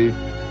gravity?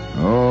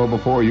 Oh,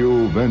 before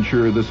you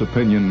venture this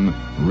opinion,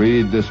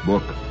 read this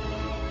book.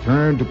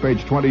 Turn to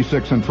page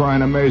 26 and try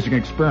an amazing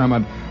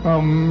experiment.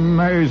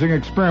 Amazing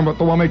experiment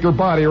that will make your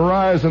body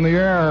rise in the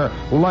air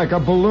like a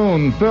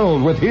balloon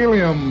filled with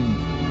helium.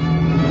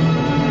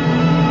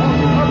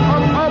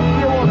 Up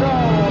you will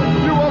go.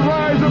 You will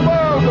rise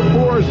above the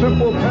poor,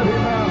 simple, petty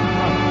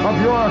man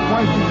of your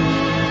acquaintance.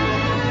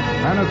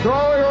 And it's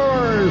all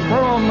yours for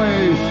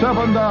only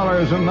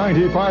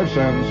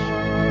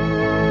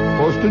 $7.95.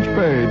 Postage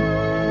paid.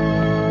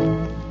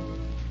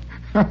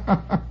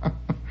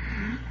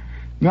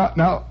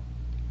 Now,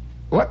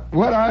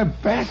 what I'm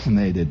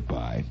fascinated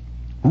by,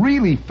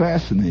 really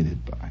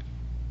fascinated by,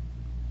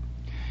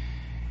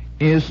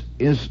 is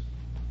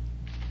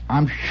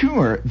I'm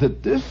sure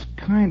that this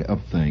kind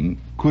of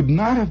thing could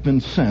not have been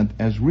sent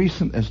as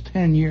recent as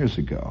 10 years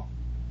ago.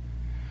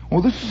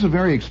 Well, this is a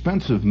very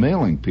expensive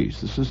mailing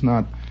piece. This is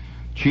not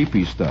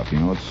cheapy stuff, you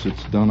know.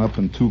 It's done up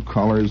in 2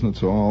 colors, and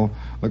it's all,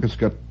 like, it's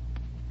got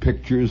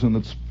pictures, and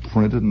it's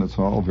printed, and it's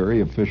all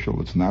very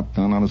official. It's not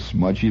done on a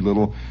smudgy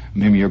little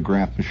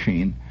mimeograph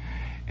machine.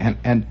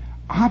 And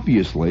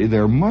obviously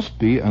there must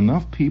be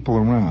enough people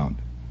around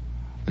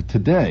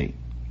today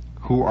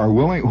who are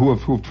willing,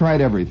 who've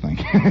tried everything.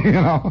 You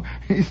know,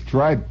 he's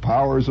tried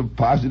powers of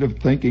positive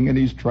thinking, and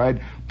he's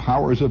tried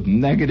powers of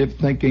negative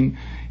thinking.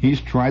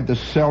 He's tried the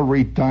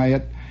celery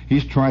diet.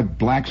 He's tried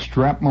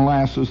blackstrap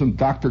molasses and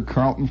Dr.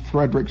 Carlton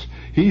Fredericks.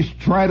 He's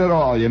tried it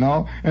all, you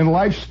know, and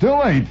life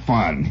still ain't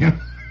fun.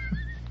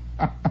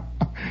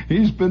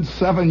 He's been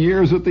 7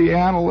 years at the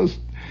Analyst,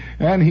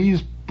 and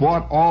he's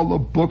bought all the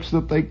books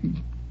that they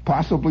can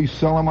possibly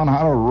sell him on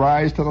how to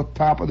rise to the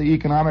top of the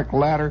economic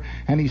ladder,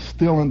 and he's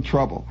still in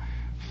trouble.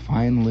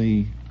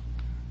 Finally,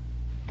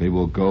 they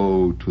will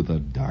go to the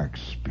dark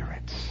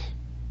spirits.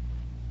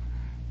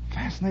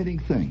 Fascinating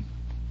thing.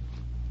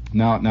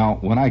 Now,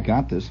 when I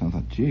got this, I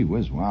thought, gee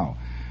whiz, wow.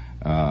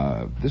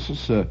 This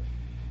is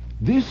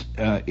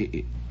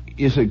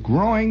a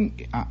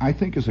growing, I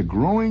think, is a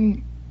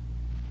growing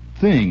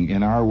thing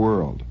in our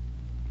world.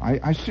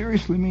 I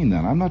seriously mean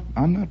that.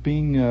 I'm not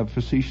being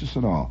facetious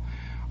at all.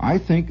 I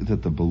think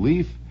that the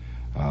belief,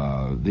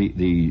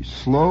 the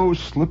slow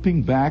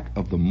slipping back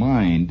of the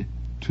mind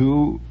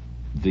to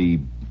the,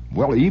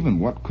 well, even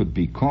what could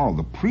be called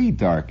the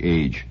pre-dark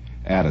age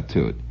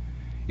attitude,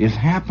 is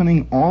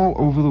happening all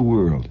over the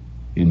world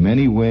in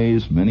many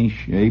ways, many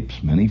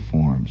shapes, many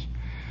forms.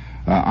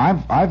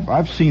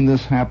 I've seen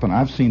this happen.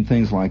 I've seen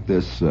things like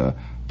this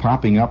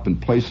popping up in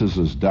places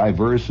as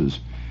diverse as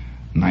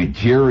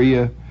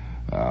Nigeria.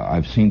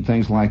 I've seen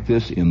things like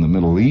this in the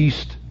Middle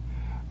East.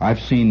 I've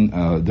seen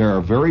there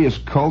are various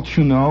cults,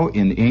 you know,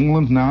 in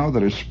England now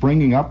that are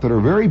springing up that are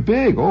very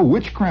big. Oh,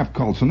 witchcraft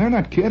cults, and they're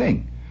not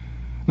kidding.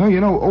 No, you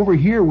know, over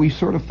here we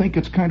sort of think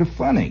it's kind of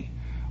funny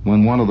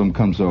when one of them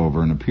comes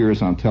over and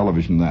appears on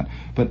television and that.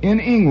 But in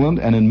England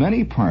and in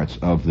many parts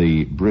of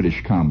the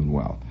British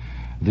Commonwealth,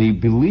 the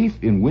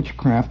belief in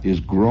witchcraft is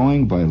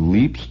growing by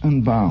leaps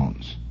and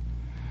bounds.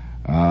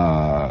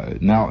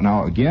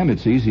 Now, again,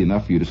 it's easy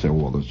enough for you to say,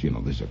 well,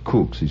 these are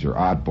kooks, these are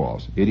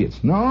oddballs,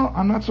 idiots. No,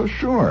 I'm not so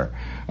sure.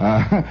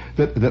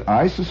 That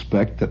I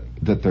suspect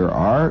that there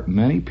are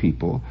many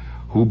people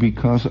who,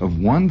 because of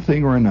one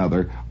thing or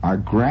another, are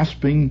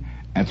grasping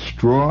at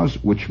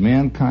straws which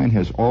mankind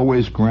has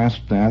always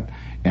grasped at,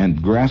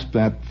 and grasped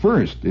at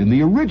first in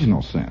the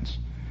original sense,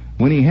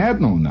 when he had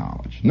no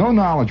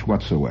knowledge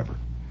whatsoever.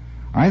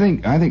 I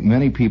think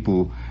many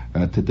people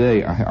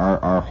today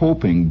are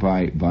hoping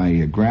by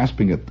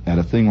grasping at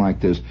a thing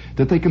like this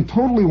that they can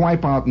totally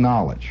wipe out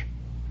knowledge.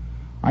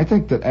 I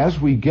think that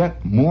as we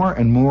get more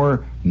and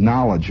more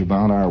knowledge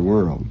about our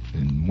world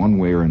in one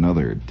way or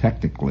another,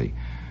 technically,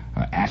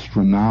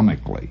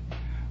 astronomically,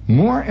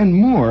 more and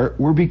more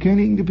we're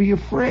beginning to be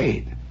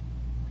afraid,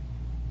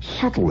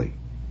 subtly.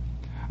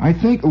 I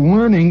think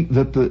learning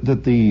that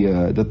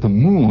the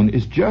moon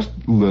is just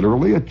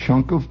literally a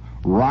chunk of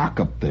rock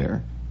up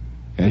there,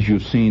 as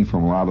you've seen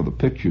from a lot of the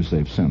pictures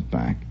they've sent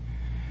back,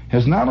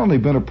 has not only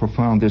been a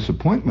profound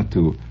disappointment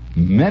to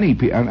many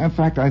people, and in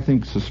fact I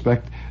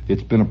suspect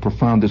it's been a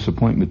profound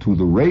disappointment to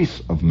the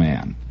race of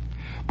man,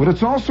 but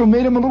it's also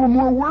made him a little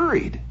more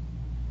worried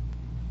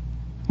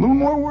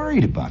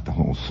about the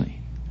whole scene.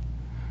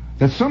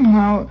 That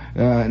somehow,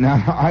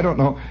 now I don't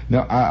know.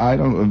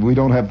 Now we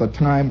don't have the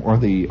time or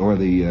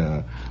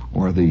the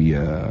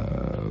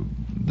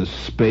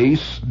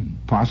space,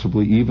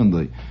 possibly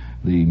even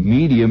the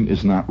medium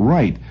is not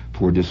right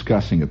for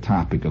discussing a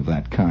topic of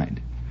that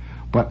kind.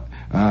 But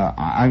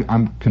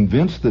I'm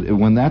convinced that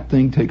when that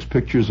thing takes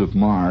pictures of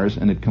Mars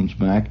and it comes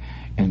back,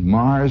 and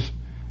Mars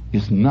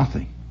is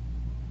nothing,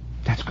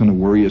 that's going to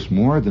worry us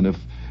more than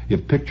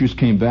if pictures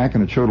came back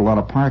and it showed a lot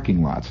of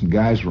parking lots and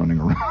guys running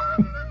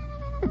around.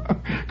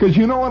 Because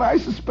you know what I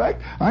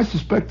suspect? I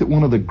suspect that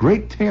one of the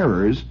great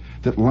terrors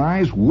that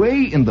lies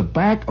way in the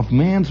back of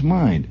man's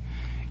mind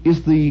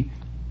is the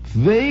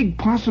vague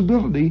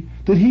possibility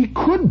that he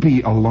could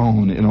be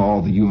alone in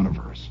all the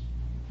universe.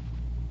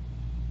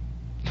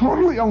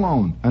 Totally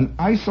alone. An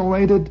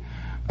isolated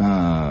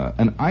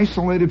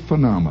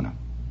phenomenon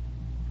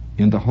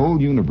in the whole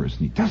universe.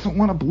 And he doesn't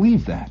want to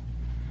believe that.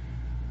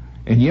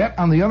 And yet,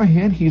 on the other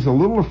hand, he's a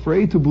little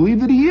afraid to believe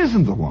that he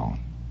isn't alone.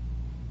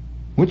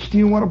 Which do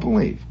you want to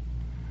believe?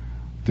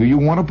 Do you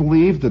want to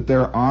believe that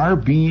there are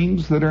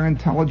beings that are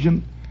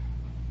intelligent,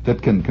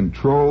 that can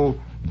control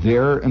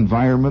their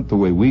environment the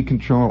way we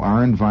control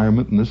our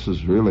environment? And this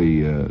is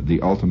really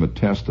the ultimate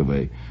test of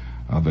a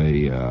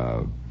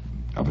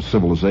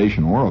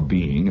civilization or a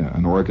being,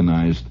 an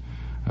organized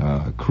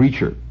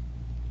creature.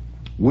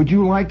 Would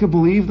you like to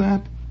believe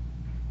that?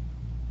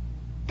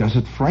 Does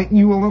it frighten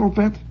you a little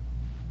bit?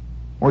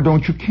 Or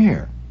don't you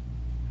care?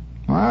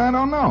 I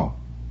don't know.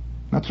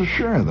 Not so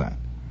sure of that.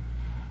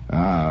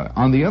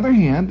 On the other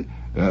hand,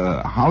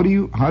 how do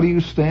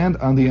you stand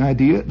on the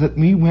idea that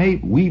we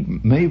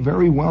may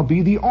very well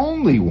be the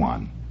only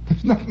one?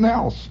 There's nothing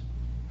else.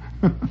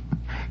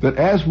 That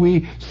as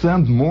we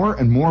send more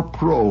and more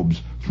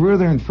probes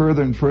further and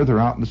further and further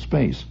out into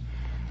space,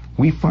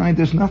 we find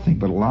there's nothing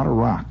but a lot of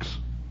rocks.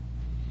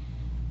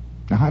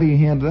 Now, how do you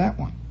handle that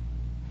one?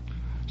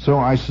 So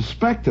I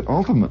suspect that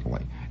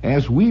ultimately,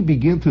 as we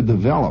begin to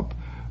develop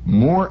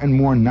more and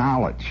more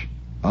knowledge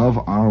of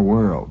our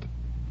world,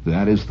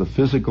 that is the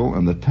physical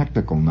and the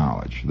technical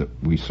knowledge that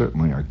we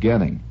certainly are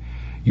getting,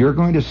 you're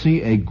going to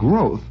see a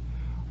growth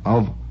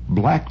of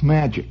black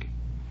magic.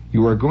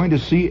 You are going to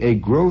see a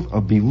growth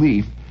of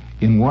belief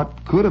in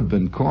what could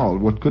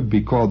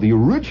be called the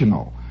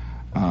original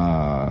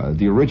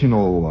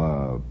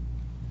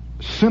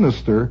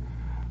sinister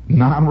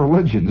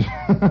non-religions.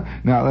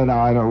 Now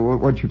I don't know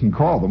what you can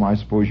call them. I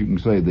suppose you can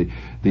say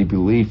the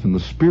belief in the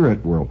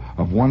spirit world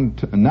of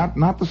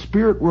not the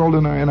spirit world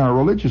in our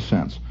religious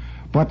sense,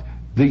 but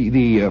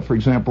for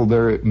example,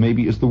 there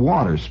maybe is the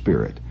water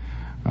spirit.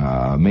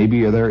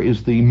 Maybe there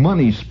is the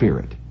money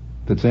spirit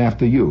that's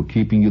after you,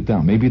 keeping you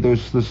down. Maybe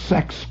there's the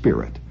sex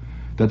spirit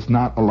that's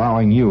not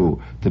allowing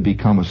you to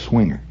become a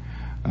swinger.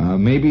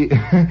 Maybe,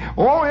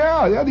 oh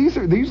yeah, these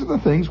are the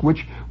things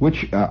which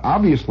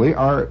obviously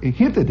are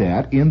hinted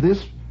at in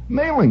this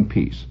mailing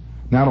piece.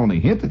 Not only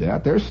hinted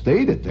at, they're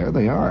stated. There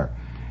they are,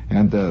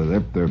 and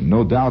they're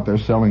no doubt they're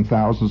selling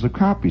thousands of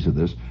copies of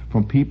this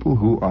from people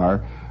who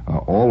are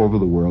all over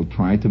the world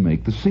trying to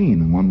make the scene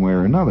in one way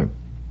or another.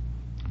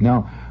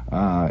 Now,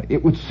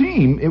 it would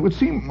seem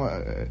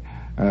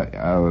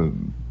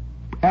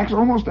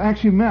almost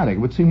axiomatic. It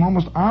would seem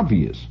almost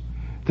obvious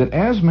that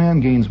as man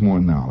gains more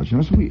knowledge, and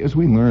as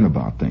we learn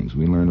about things,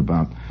 we learn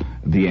about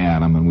the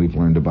atom, and we've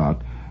learned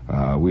about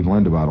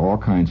all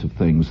kinds of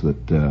things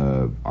that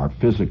are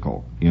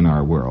physical in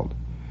our world.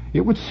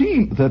 It would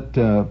seem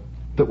that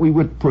we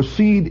would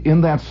proceed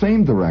in that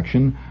same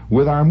direction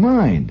with our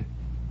mind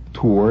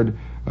toward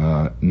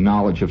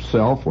knowledge of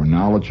self, or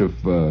knowledge of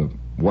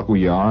what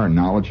we are, and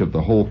knowledge of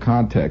the whole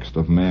context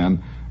of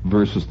man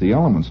versus the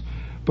elements.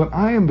 But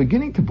I am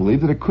beginning to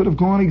believe that it could have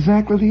gone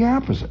exactly the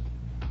opposite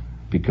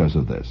because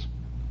of this.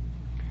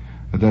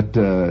 That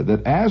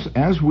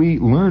as we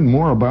learn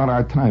more about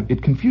our time,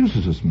 it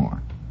confuses us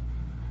more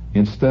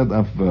instead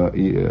of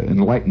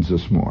enlightens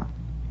us more.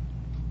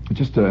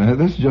 This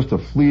is just a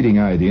fleeting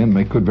idea,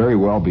 and could very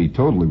well be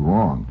totally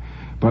wrong.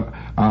 But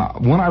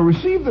when I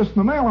received this in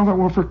the mail, I thought,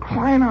 well, for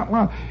crying out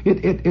loud,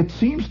 it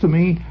seems to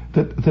me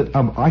that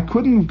I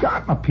couldn't have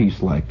gotten a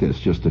piece like this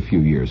just a few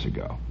years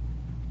ago.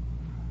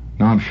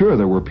 Now, I'm sure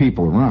there were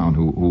people around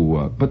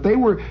but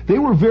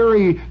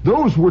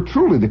those were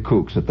truly the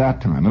kooks at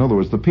that time. In other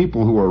words, the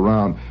people who were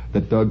around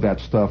that dug that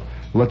stuff,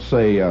 let's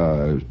say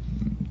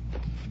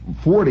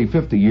 40,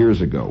 50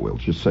 years ago, we'll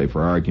just say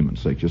for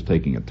argument's sake, just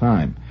taking a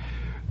time,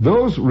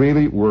 those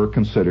really were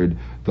considered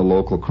the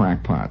local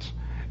crackpots.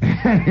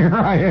 And here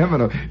I am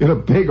in a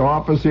big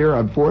office here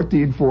on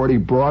 1440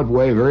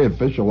 Broadway, a very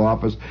official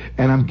office,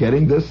 and I'm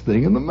getting this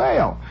thing in the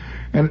mail.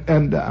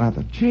 And I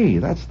thought, gee,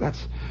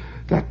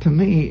 that to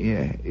me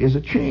is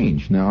a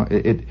change. Now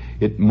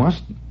it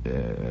must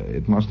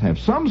have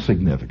some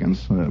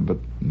significance, but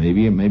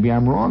maybe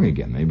I'm wrong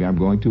again. Maybe I'm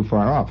going too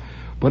far off.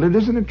 But it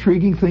is an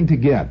intriguing thing to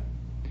get.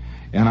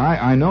 And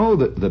I know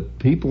that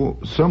people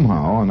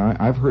somehow, and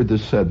I've heard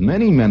this said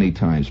many, many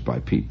times by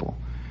people.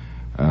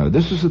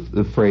 This is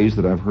a phrase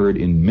that I've heard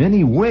in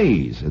many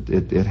ways.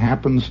 It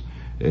happens.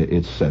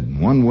 It's said in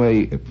one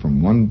way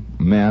from one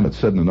man. It's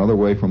said in another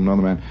way from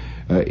another man.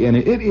 And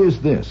it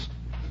is this,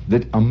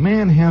 that a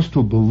man has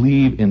to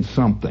believe in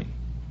something.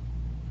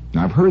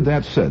 Now, I've heard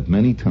that said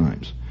many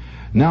times.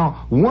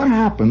 Now, what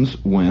happens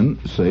when,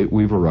 say,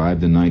 we've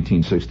arrived in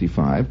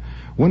 1965,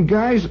 when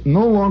guys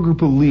no longer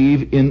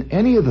believe in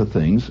any of the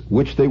things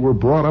which they were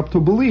brought up to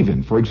believe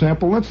in? For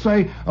example, let's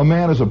say a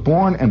man is a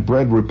born and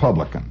bred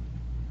Republican.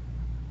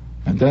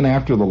 And then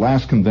after the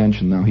last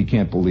convention, now he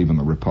can't believe in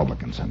the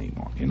Republicans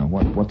anymore. You know,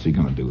 what's he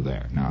going to do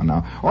there?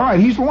 Now, all right,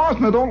 he's lost.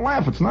 Now, don't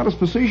laugh. It's not as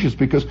facetious,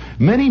 because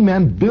many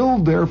men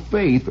build their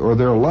faith or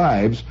their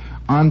lives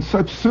on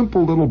such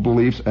simple little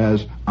beliefs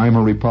as, I'm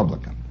a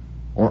Republican,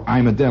 or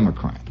I'm a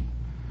Democrat,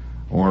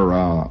 or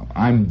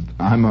I'm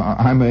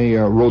a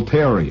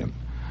Rotarian,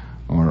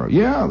 or,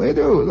 yeah, they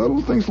do,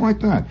 little things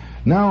like that.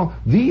 Now,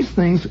 these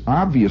things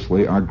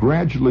obviously are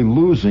gradually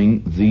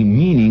losing the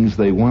meanings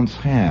they once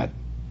had.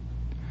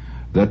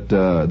 That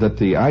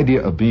the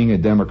idea of being a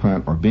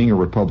Democrat or being a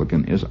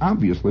Republican is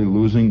obviously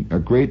losing a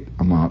great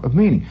amount of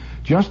meaning.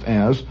 Just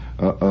as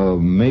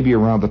maybe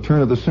around the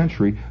turn of the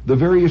century, the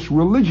various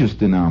religious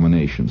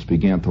denominations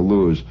began to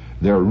lose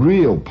their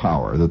real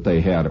power that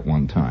they had at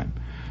one time.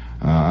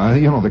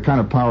 The kind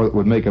of power that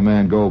would make a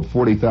man go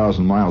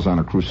 40,000 miles on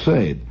a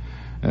crusade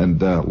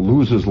and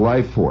lose his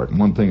life for it. And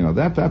one thing,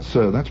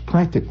 that's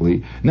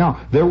practically. Now,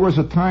 there was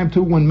a time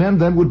too when men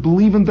then would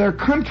believe in their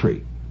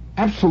country,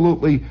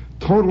 absolutely,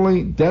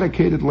 totally,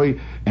 dedicatedly,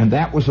 and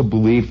that was a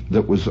belief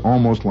that was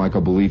almost like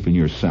a belief in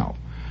yourself.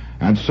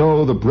 And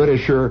so the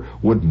Britisher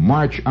would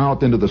march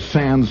out into the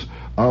sands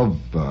of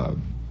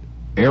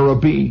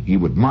Araby. He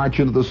would march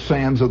into the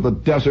sands of the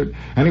desert,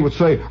 and he would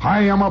say,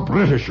 I am a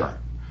Britisher.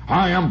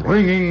 I am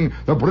bringing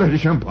the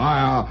British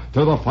Empire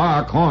to the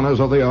far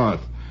corners of the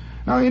earth.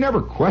 Now, he never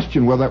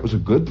questioned whether that was a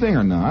good thing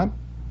or not,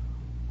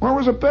 or it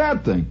was a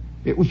bad thing.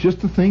 It was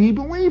just the thing he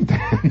believed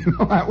in.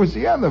 That was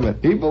the end of it.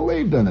 He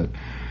believed in it.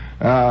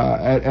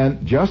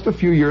 And just a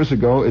few years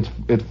ago,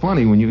 it's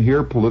funny when you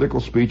hear political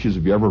speeches,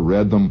 if you ever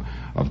read them,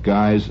 of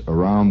guys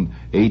around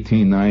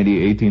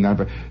 1890,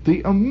 1895,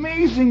 the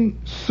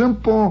amazing,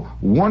 simple,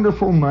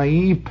 wonderful,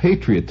 naive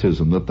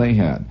patriotism that they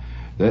had.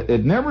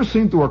 It never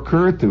seemed to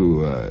occur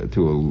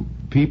to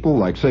people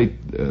like, say,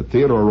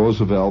 Theodore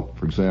Roosevelt,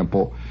 for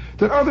example,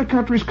 that other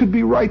countries could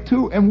be right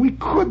too, and we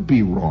could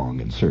be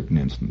wrong in certain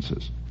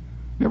instances.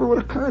 Never would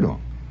occur to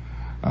him.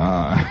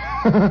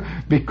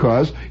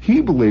 Because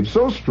he believed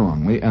so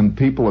strongly, and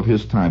people of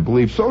his time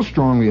believed so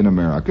strongly in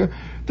America,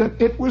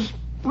 that it was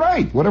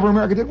right. Whatever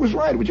America did was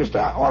right. It was just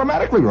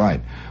automatically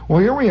right. Well,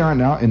 here we are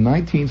now in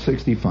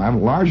 1965.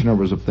 Large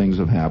numbers of things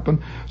have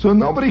happened, so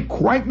nobody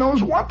quite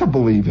knows what to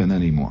believe in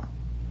anymore.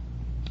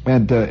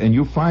 And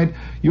you find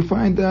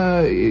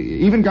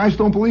even guys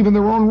don't believe in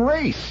their own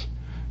race.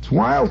 It's a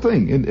wild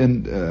thing.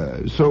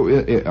 And so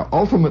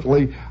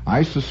ultimately,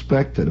 I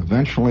suspect that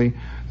eventually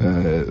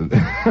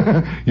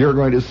you're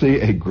going to see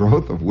a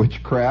growth of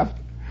witchcraft.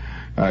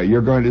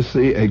 You're going to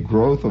see a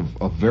growth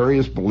of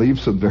various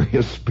beliefs and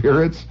various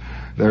spirits.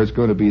 There's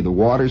going to be the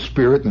water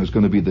spirit, and there's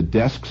going to be the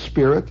desk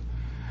spirit.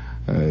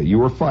 You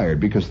were fired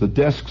because the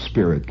desk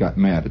spirit got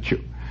mad at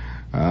you.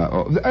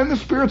 And the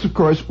spirits, of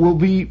course, will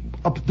be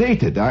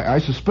updated. I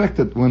suspect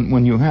that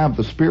when you have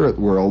the spirit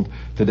world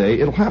today,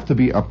 it'll have to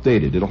be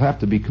updated. It'll have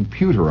to be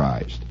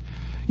computerized.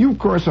 You, of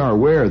course, are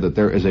aware that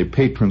there is a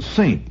patron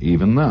saint,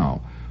 even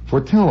now, for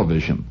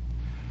television.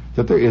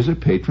 That there is a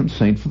patron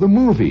saint for the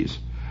movies.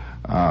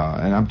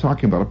 And I'm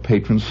talking about a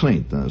patron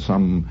saint.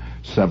 Some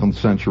 7th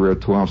century or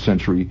 12th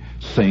century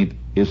saint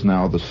is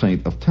now the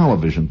saint of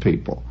television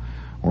people,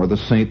 or the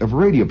saint of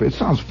radio. It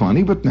sounds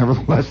funny, but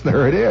nevertheless,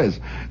 there it is.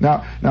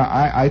 Now,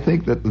 I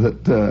think that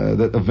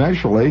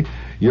eventually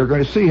you're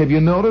going to see. Have you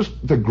noticed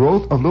the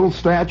growth of little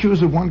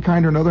statues of one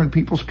kind or another in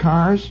people's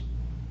cars?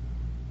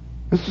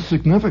 This is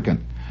significant.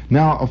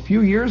 Now, a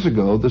few years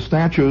ago, the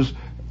statues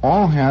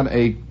all had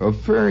a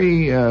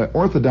very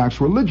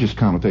orthodox religious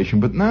connotation,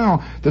 but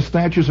now the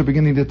statues are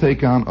beginning to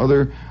take on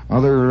other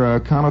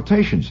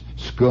connotations: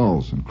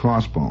 skulls and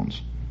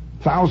crossbones,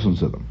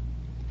 thousands of them.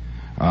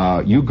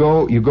 You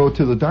go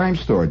to the dime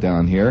store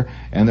down here,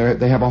 and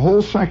they have a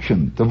whole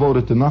section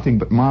devoted to nothing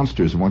but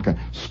monsters of one kind,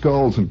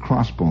 skulls and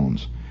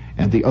crossbones,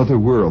 and the other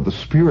world, the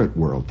spirit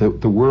world,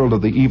 the world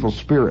of the evil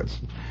spirits.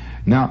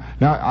 Now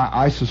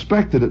I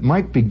suspect that it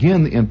might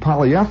begin in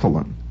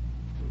polyethylene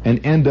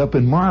and end up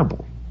in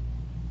marble.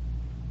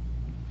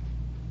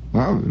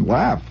 Well,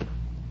 laugh.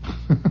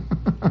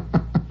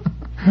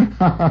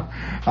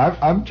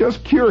 I'm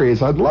just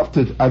curious. I'd love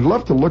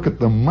to look at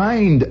the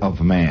mind of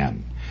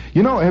man.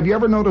 You know, have you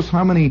ever noticed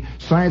how many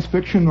science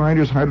fiction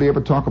writers hardly ever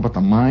talk about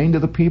the mind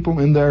of the people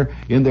in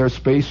their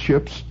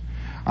spaceships?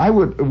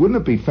 Wouldn't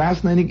it be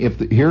fascinating if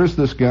here's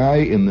this guy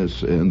in the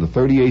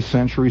 38th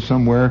century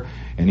somewhere,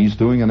 and he's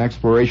doing an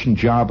exploration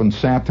job on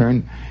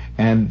Saturn,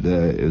 and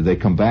they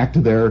come back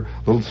to their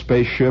little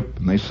spaceship,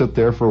 and they sit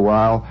there for a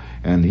while,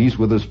 and he's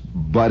with his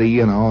buddy,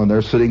 and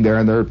they're sitting there,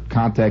 and they're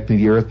contacting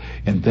the Earth,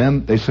 and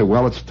then they say,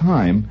 well, it's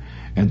time,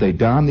 and they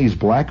don these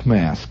black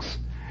masks,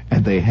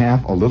 and they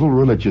have a little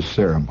religious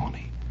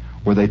ceremony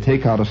where they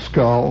take out a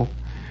skull,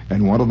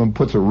 and one of them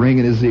puts a ring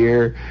in his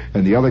ear,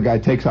 and the other guy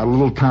takes out a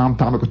little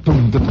tom-tom, and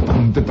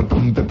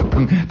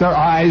goes, their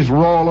eyes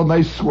roll and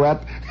they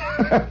sweat.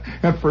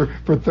 And for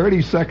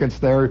 30 seconds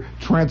they're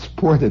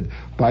transported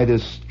by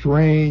this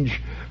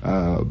strange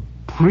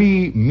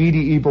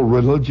pre-medieval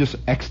religious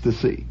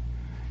ecstasy.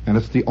 And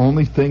it's the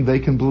only thing they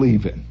can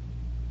believe in.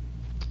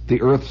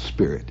 The earth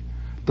spirit,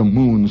 the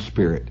moon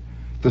spirit,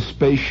 the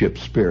spaceship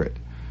spirit,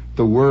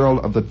 the world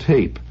of the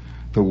tape,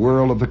 the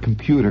world of the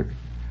computer.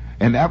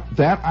 And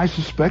that I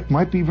suspect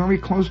might be very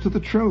close to the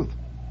truth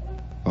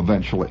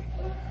eventually.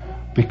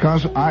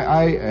 Because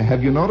I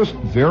have you noticed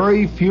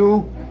very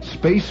few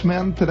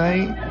spacemen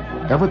today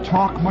ever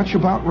talk much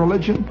about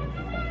religion?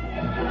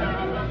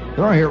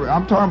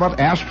 I'm talking about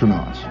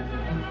astronauts.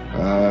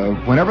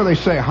 Whenever they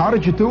say, how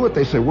did you do it?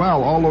 They say,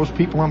 well, all those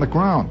people on the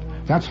ground.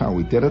 That's how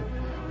we did it.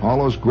 All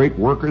those great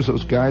workers,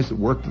 those guys that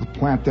worked at the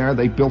plant there,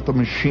 they built the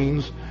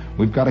machines.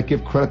 We've got to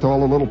give credit to all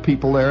the little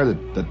people there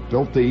that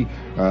built the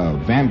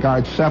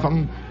Vanguard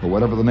 7, or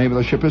whatever the name of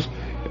the ship is.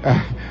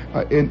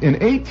 In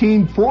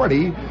 1840,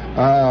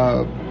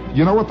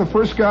 you know what the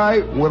first guy,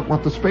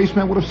 what the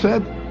spaceman would have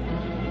said?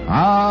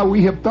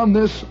 We have done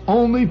this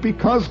only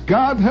because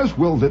God has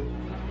willed it,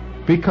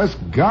 because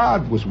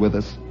God was with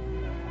us.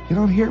 You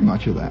don't hear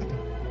much of that.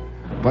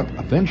 But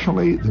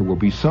eventually there will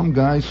be some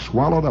guys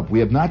swallowed up. We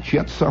have not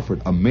yet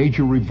suffered a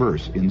major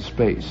reverse in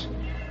space.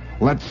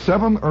 Let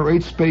 7 or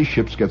 8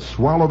 spaceships get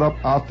swallowed up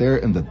out there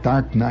in the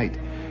dark night,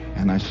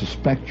 and I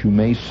suspect you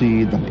may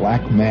see the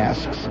black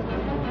masks.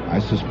 I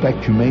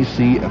suspect you may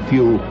see a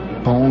few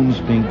bones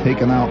being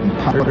taken out and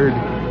powdered,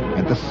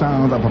 at the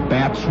sound of a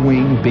bat's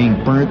wing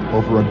being burnt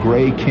over a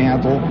gray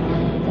candle.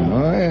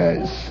 Oh,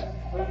 yes.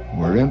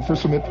 We're in for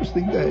some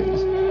interesting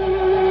days.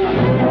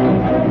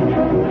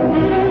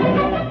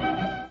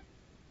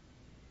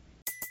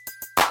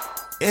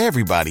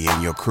 Everybody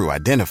in your crew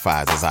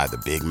identifies as either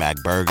Big Mac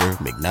Burger,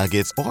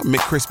 McNuggets, or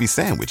McCrispy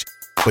Sandwich.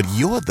 But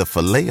you're the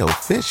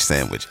Filet-O-Fish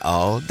Sandwich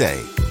all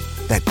day.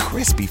 That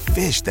crispy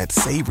fish, that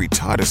savory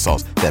tartar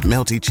sauce, that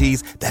melty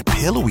cheese, that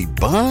pillowy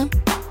bun.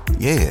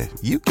 Yeah,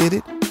 you get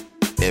it.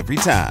 Every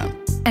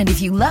time. And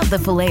if you love the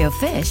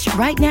Filet-O-Fish,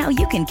 right now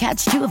you can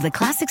catch 2 of the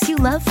classics you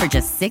love for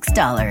just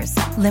 $6.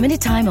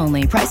 Limited time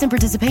only. Price and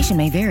participation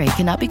may vary.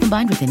 Cannot be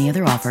combined with any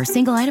other offer.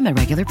 Single item at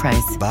regular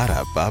price.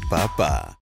 Ba-da-ba-ba-ba.